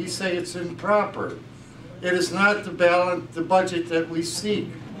theft. We say it's improper. It is not the budget that we seek.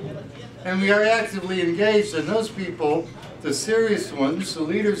 And we are actively engaged, and those people, the serious ones, the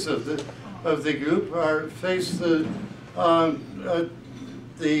leaders of the group, face the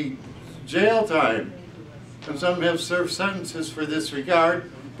jail time. And some have served sentences for this regard,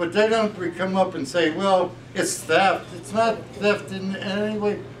 but they don't come up and say, well, it's theft. It's not theft in any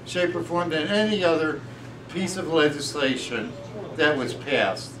way, shape, or form than any other piece of legislation that was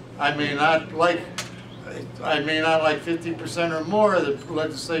passed. I may not like 50% or more of the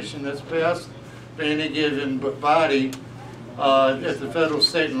legislation that's passed by any given body at the federal,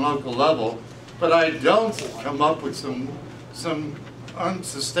 state, and local level, but I don't come up with some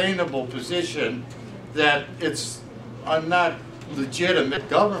unsustainable position that it's not legitimate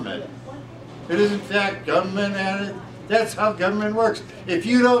government. It is in fact government, and that's how government works. If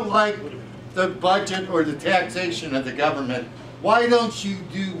you don't like the budget or the taxation of the government, why don't you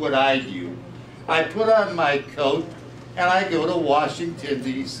do what I do? I put on my coat and I go to Washington,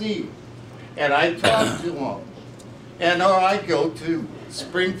 D.C., and I talk to them. And or I go to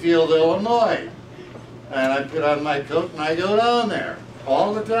Springfield, Illinois, and I put on my coat and I go down there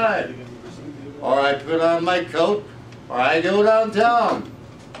all the time. Or I put on my coat, or I go downtown.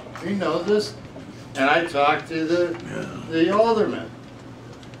 You know this. And I talk to the aldermen.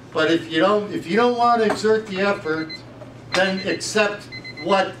 But if you don't want to exert the effort, then accept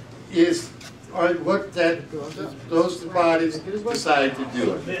what is, or what those bodies decide to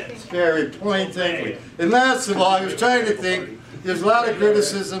do. It's very plain thinking. And last of all, I was trying to think, there's a lot of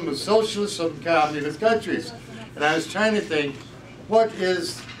criticism of socialist and communist countries. And I was trying to think, what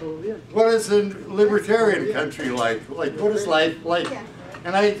is a libertarian country like? Like, what is life like?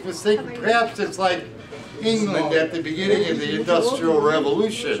 And I was thinking, perhaps it's like England at the beginning of the Industrial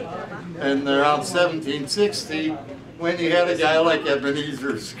Revolution, and around 1760, when you had a guy like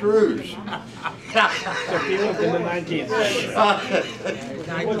Ebenezer Scrooge. If he lived in the 19th century.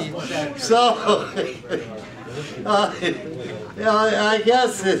 So, I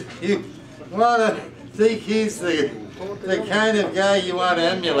guess if you want to think he's the kind of guy you want to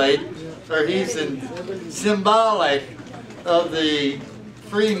emulate, or he's symbolic of the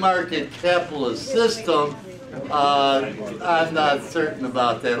free market capitalist system, I'm not certain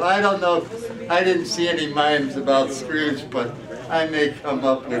about that. I don't know, I didn't see any mimes about Scrooge, but I may come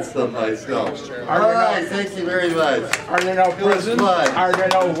up with some myself. All right, thank you very much. Are there no prisons? Are there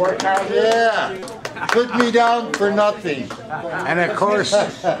no workhouses? Yeah. Put me down for nothing. And of course,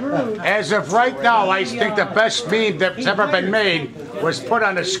 as of right now, I think the best meme that's ever been made was put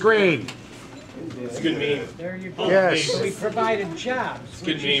on the screen. It's a good meme. There you go. Yes. We provided jobs. It's a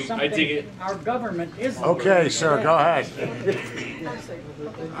good which is meme. I dig it. Our government isn't. Okay, sir, go ahead.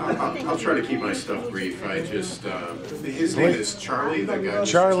 I'll try to keep my stuff brief. I just, his name is Charlie, the guy.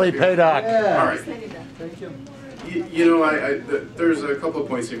 Charlie Paydock. All right. You know, there's a couple of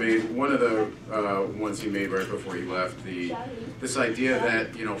points he made. One of the ones he made right before he left, this idea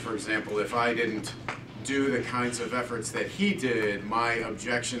that, you know, for example, if I didn't do the kinds of efforts that he did, my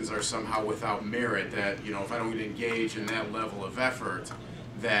objections are somehow without merit, that, you know, if I don't engage in that level of effort,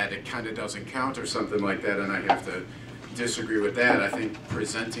 that it kind of doesn't count or something like that, and I have to disagree with that. I think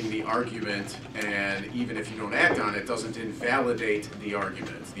presenting the argument, and even if you don't act on it, doesn't invalidate the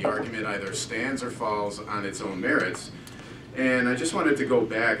argument. The argument either stands or falls on its own merits. And I just wanted to go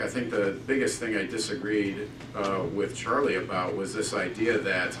back. I think the biggest thing I disagreed with Charlie about was this idea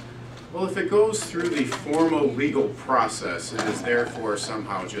that, well, if it goes through the formal legal process, it is therefore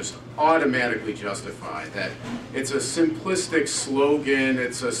somehow just automatically justified. That it's a simplistic slogan,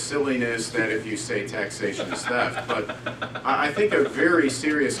 it's a silliness that if you say taxation is theft. But I think a very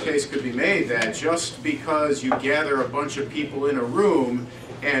serious case could be made that just because you gather a bunch of people in a room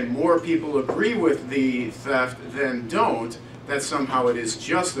and more people agree with the theft than don't, that somehow it is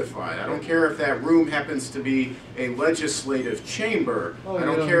justified. I don't care if that room happens to be a legislative chamber. I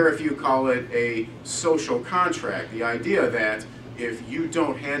don't care if you call it a social contract. The idea that if you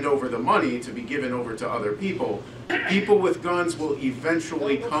don't hand over the money to be given over to other people, people with guns will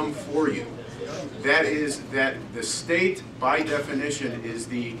eventually come for you. That is that the state, by definition, is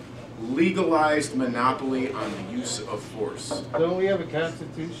the legalized monopoly on the use of force. Don't we have a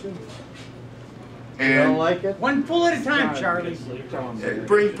constitution? And you don't like it? One fool at a time, Charlie.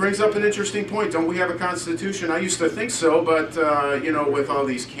 It brings up an interesting point. Don't we have a constitution? I used to think so, but you know, with all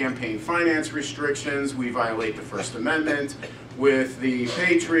these campaign finance restrictions, we violate the First Amendment. With the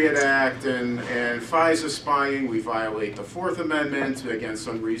Patriot Act and FISA spying, we violate the Fourth Amendment against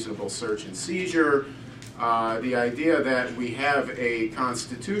unreasonable search and seizure. The idea that we have a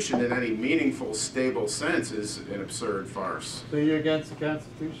constitution in any meaningful, stable sense is an absurd farce. So you're against the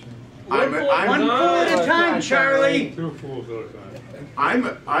Constitution? I'm one fool at a time, Charlie. Two fools at a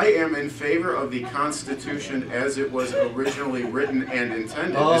time. I am in favor of the Constitution as it was originally written and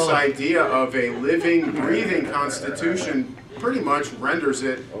intended. This idea of a living, breathing Constitution pretty much renders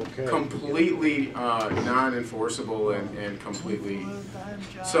it completely non-enforceable and completely.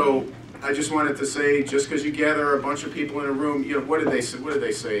 So I just wanted to say, just because you gather a bunch of people in a room, you know, what did they say? What did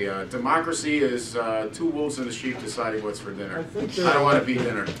they say? Democracy is two wolves and a sheep deciding what's for dinner. I don't want to be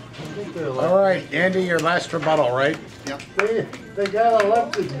dinner. All right, Andy, your last rebuttal, right? Yep. They got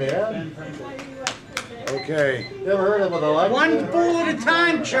elected, man. Okay. Never heard of an election? One fool at a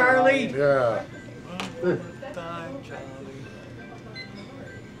time, Charlie. Yeah.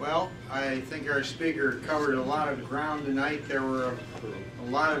 Well, I think our speaker covered a lot of ground tonight. There were a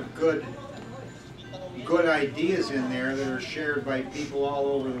lot of good ideas in there that are shared by people all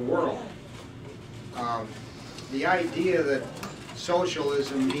over the world. The idea that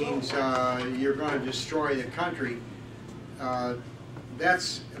socialism means you're going to destroy the country,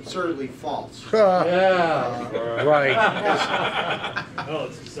 that's absurdly false. Right. Oh,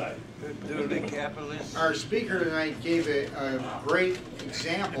 it's exciting. Our speaker tonight gave a great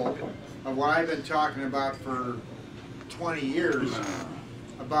example of what I've been talking about for 20 years,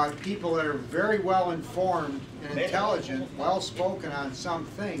 about people that are very well informed and intelligent, well spoken on some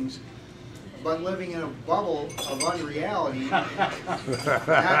things, but living in a bubble of unreality,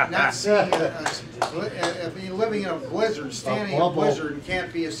 not seeing living in a blizzard, standing in a blizzard and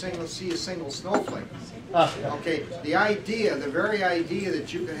can't see a single snowflake. Okay, the very idea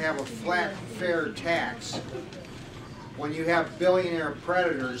that you can have a flat, fair tax when you have billionaire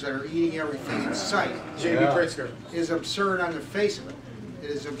predators that are eating everything in sight is absurd on the face of it. It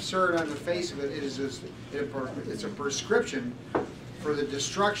is absurd on the face of it. It's a prescription for the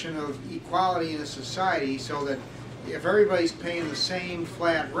destruction of equality in a society, so that if everybody's paying the same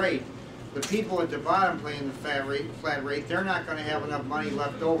flat rate, the people at the bottom paying the flat rate, they're not going to have enough money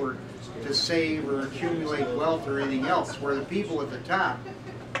left over to save or accumulate wealth or anything else. Where the people at the top,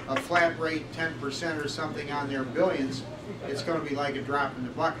 a flat rate 10% or something on their billions, it's going to be like a drop in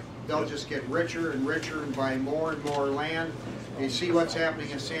the bucket. They'll just get richer and richer and buy more and more land. You see what's happening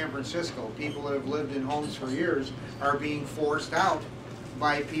in San Francisco. People that have lived in homes for years are being forced out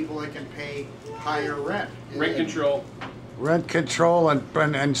by people that can pay higher rent. Rent control. Rent control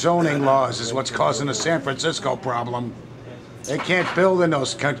and zoning laws is what's causing the San Francisco problem. They can't build in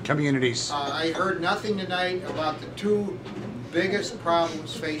those communities. I heard nothing tonight about the two biggest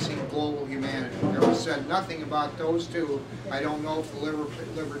problems facing global humanity. There was said nothing about those two. I don't know if the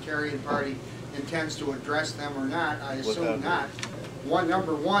Libertarian Party intends to address them or not. I assume not.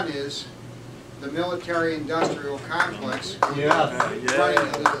 Number one is the military-industrial complex, running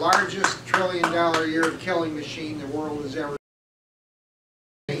the largest $1 trillion-a-year killing machine the world has ever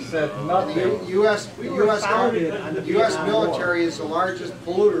seen. The U.S. military is the largest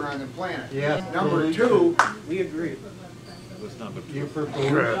polluter on the planet. Number two, we agree. Number two, for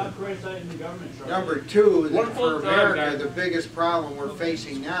America, the biggest problem we're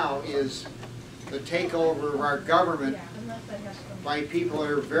facing now is the takeover of our government by people that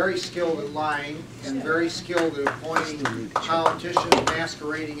are very skilled at lying and very skilled at appointing politicians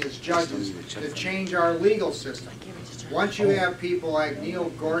masquerading as judges to change our legal system. Once you have people like Neil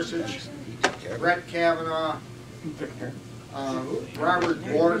Gorsuch, Brett Kavanaugh, Robert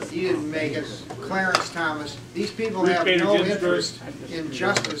Bork, he didn't make it, Clarence Thomas, these people have no interest in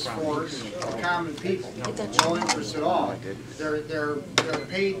justice for the common people. No interest at all. They're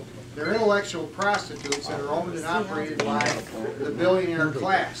paid. They're intellectual prostitutes that are owned and operated by the billionaire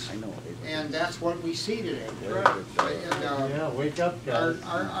class. And that's what we see today. And, wake up, guys.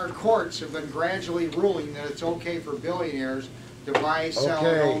 Our courts have been gradually ruling that it's okay for billionaires to buy, sell,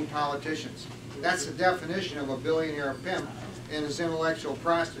 and own politicians. That's the definition of a billionaire pimp and his intellectual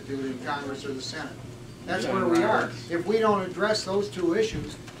prostitute in Congress or the Senate. That's where we are. If we don't address those two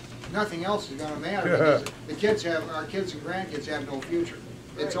issues, nothing else is going to matter. Because our kids and grandkids have no future.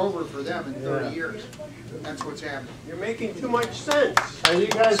 It's over for them in 30 years. That's what's happening. You're making too much sense. Are you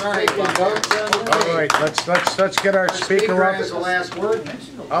guys taking notes on this? All right, let's get our speaker up. Has the last word.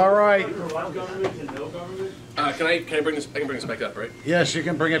 All right. Can I bring this? I can bring this back up, right? Yes, you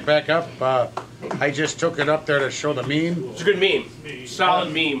can bring it back up. I just took it up there to show the meme. It's a good meme.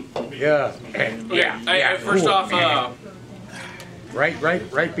 Solid meme. Yeah. Yeah. First off,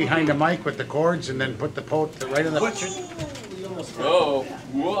 right behind the mic with the cords, and then put the right in the. Oh,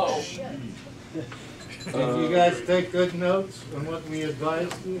 whoa. Did you guys take good notes on what we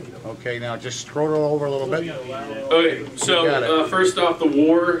advised you? Okay, now just scroll it over a little bit. Okay, so first off, the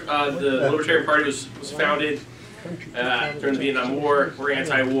war. The Libertarian Party was founded during the Vietnam War. We're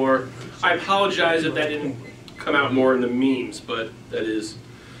anti-war. I apologize if that didn't come out more in the memes, but that is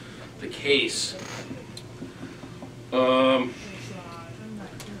the case. I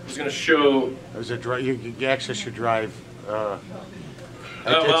was going to show. There's a you access your drive. Well,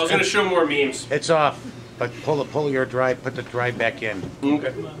 I was going to show more memes. It's off, but pull your drive, put the drive back in.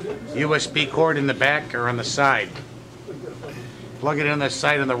 Okay. USB cord in the back or on the side. Plug it in the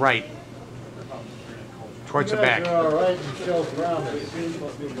side on the right, towards the back. All right, Michelle Brown.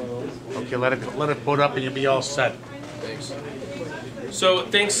 Okay, let it boot up and you'll be all set. Thanks. So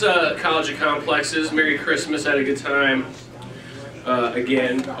thanks, College of Complexes. Merry Christmas. Had a good time.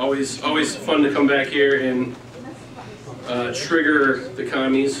 Again, always fun to come back here and trigger the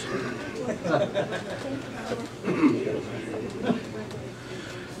commies.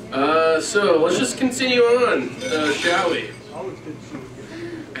 So let's just continue on, shall we?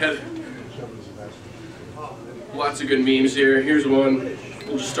 Had lots of good memes here. Here's one.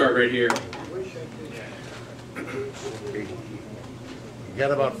 We'll just start right here.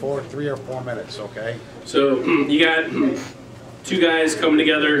 got about 3 or 4 minutes, okay? So you got two guys coming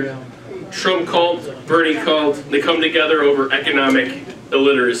together, Trump cult, Bernie cult. They come together over economic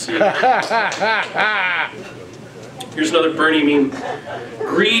illiteracy. Here's another Bernie meme.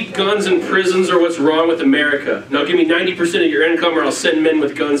 Greed, guns, and prisons are what's wrong with America. Now give me 90% of your income or I'll send men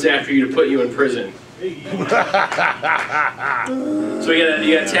with guns after you to put you in prison. So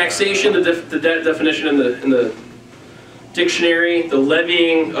you got taxation, the definition in the dictionary, the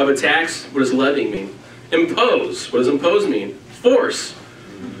levying of a tax. What does levying mean? Impose. What does impose mean? Force.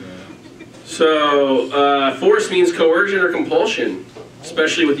 So force means coercion or compulsion,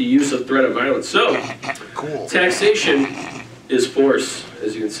 especially with the use of threat of violence. So taxation is force,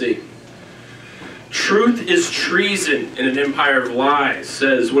 as you can see. Truth is treason in an empire of lies,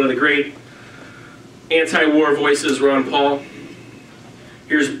 says one of the great anti-war voices, Ron Paul.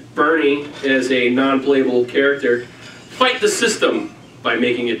 Here's Bernie as a non-playable character. Fight the system by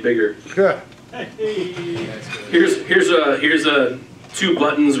making it bigger. Here's a 2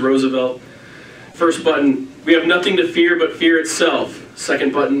 buttons, Roosevelt. First button, we have nothing to fear but fear itself.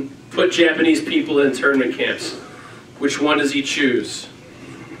 Second button, put Japanese people in internment camps. Which one does he choose?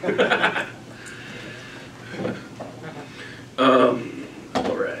 All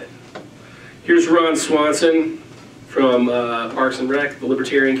right. Here's Ron Swanson from Parks and Rec, the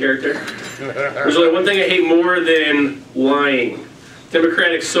Libertarian character. There's only one thing I hate more than lying.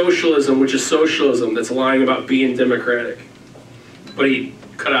 Democratic socialism, which is socialism that's lying about being democratic. But he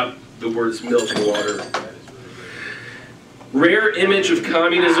cut out the words milk and water. Rare image of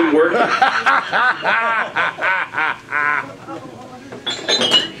communism working.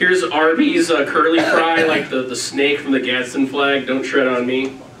 Here's Arby's curly fry, like the snake from the Gadsden flag. Don't tread on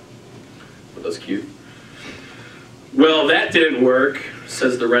me. But that's cute. Well, that didn't work,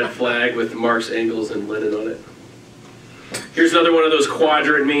 says the red flag with Marx, Engels, and Lenin on it. Here's another one of those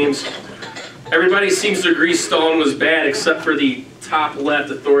quadrant memes. Everybody seems to agree Stalin was bad except for the top left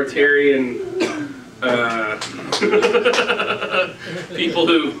authoritarian people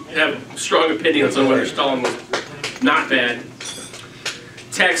who have strong opinions on whether Stalin was not bad.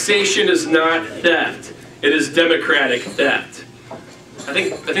 Taxation is not theft. It is democratic theft. I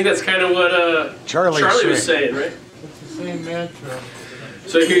think that's kind of what Charlie was saying, right? It's the same mantra.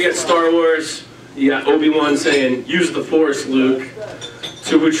 So here you got Star Wars. You got Obi-Wan saying, use the Force, Luke.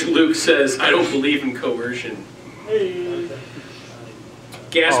 To which Luke says, I don't believe in coercion.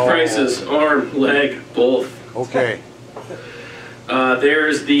 Gas prices, arm, leg, both. Okay.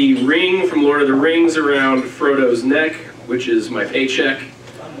 There's the ring from Lord of the Rings around Frodo's neck, which is my paycheck.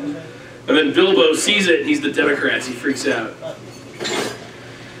 And then Bilbo sees it, and he's the Democrats. He freaks out.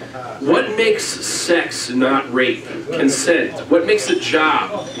 What makes sex not rape? Consent. What makes a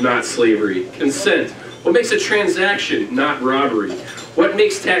job not slavery? Consent. What makes a transaction not robbery? What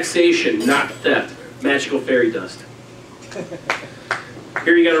makes taxation not theft? Magical fairy dust.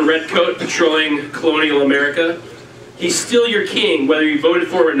 Here you got a redcoat patrolling colonial America. He's still your king, whether you voted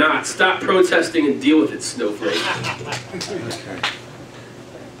for him or not. Stop protesting and deal with it, snowflake. Okay.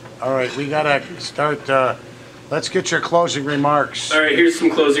 All right, we gotta start. Let's get your closing remarks. All right, here's some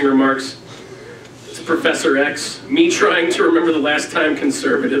closing remarks. It's Professor X. Me trying to remember the last time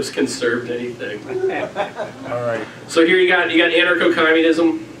conservatives conserved anything. All right. So here you got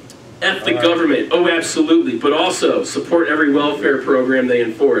anarcho-communism. F the government. Oh, absolutely. But also support every welfare program they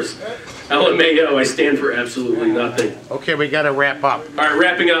enforce. LMAO, I stand for absolutely nothing. Okay, we got to wrap up. All right,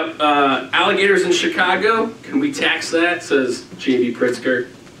 wrapping up. Alligators in Chicago, can we tax that? Says J.B. Pritzker.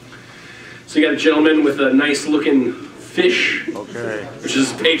 So you got a gentleman with a nice looking fish, okay, which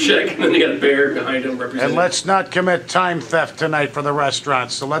is his paycheck, and then you got a bear behind him representing. And let's not commit time theft tonight for the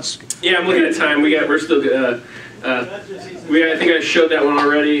restaurants. So let's. Yeah, I'm looking at time. We're still. I think I showed that one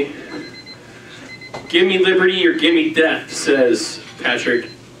already. Give me liberty or give me death, says Patrick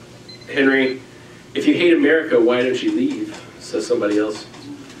Henry. If you hate America, why don't you leave? Says somebody else.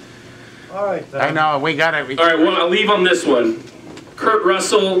 All right. I know we got it. All right. Well, I'll leave on this one. Kurt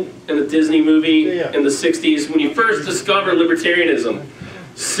Russell in the Disney movie in the 60s, when you first discover libertarianism,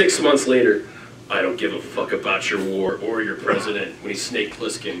 6 months later, I don't give a fuck about your war or your president, when he's Snake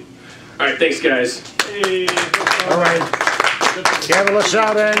Plissken. All right, thanks, guys. Hey. All right. Gavel us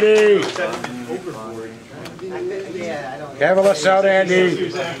out, Andy. Gavel us out,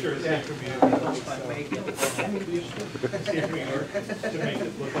 Andy.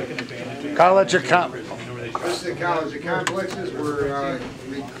 College of This is the College of Complexes. We're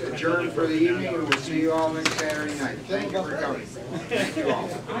adjourned for the evening, and we'll see you all next Saturday night. Thank you for coming. Thank you all.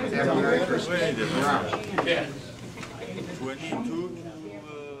 Have a Merry Christmas. We're out. 22.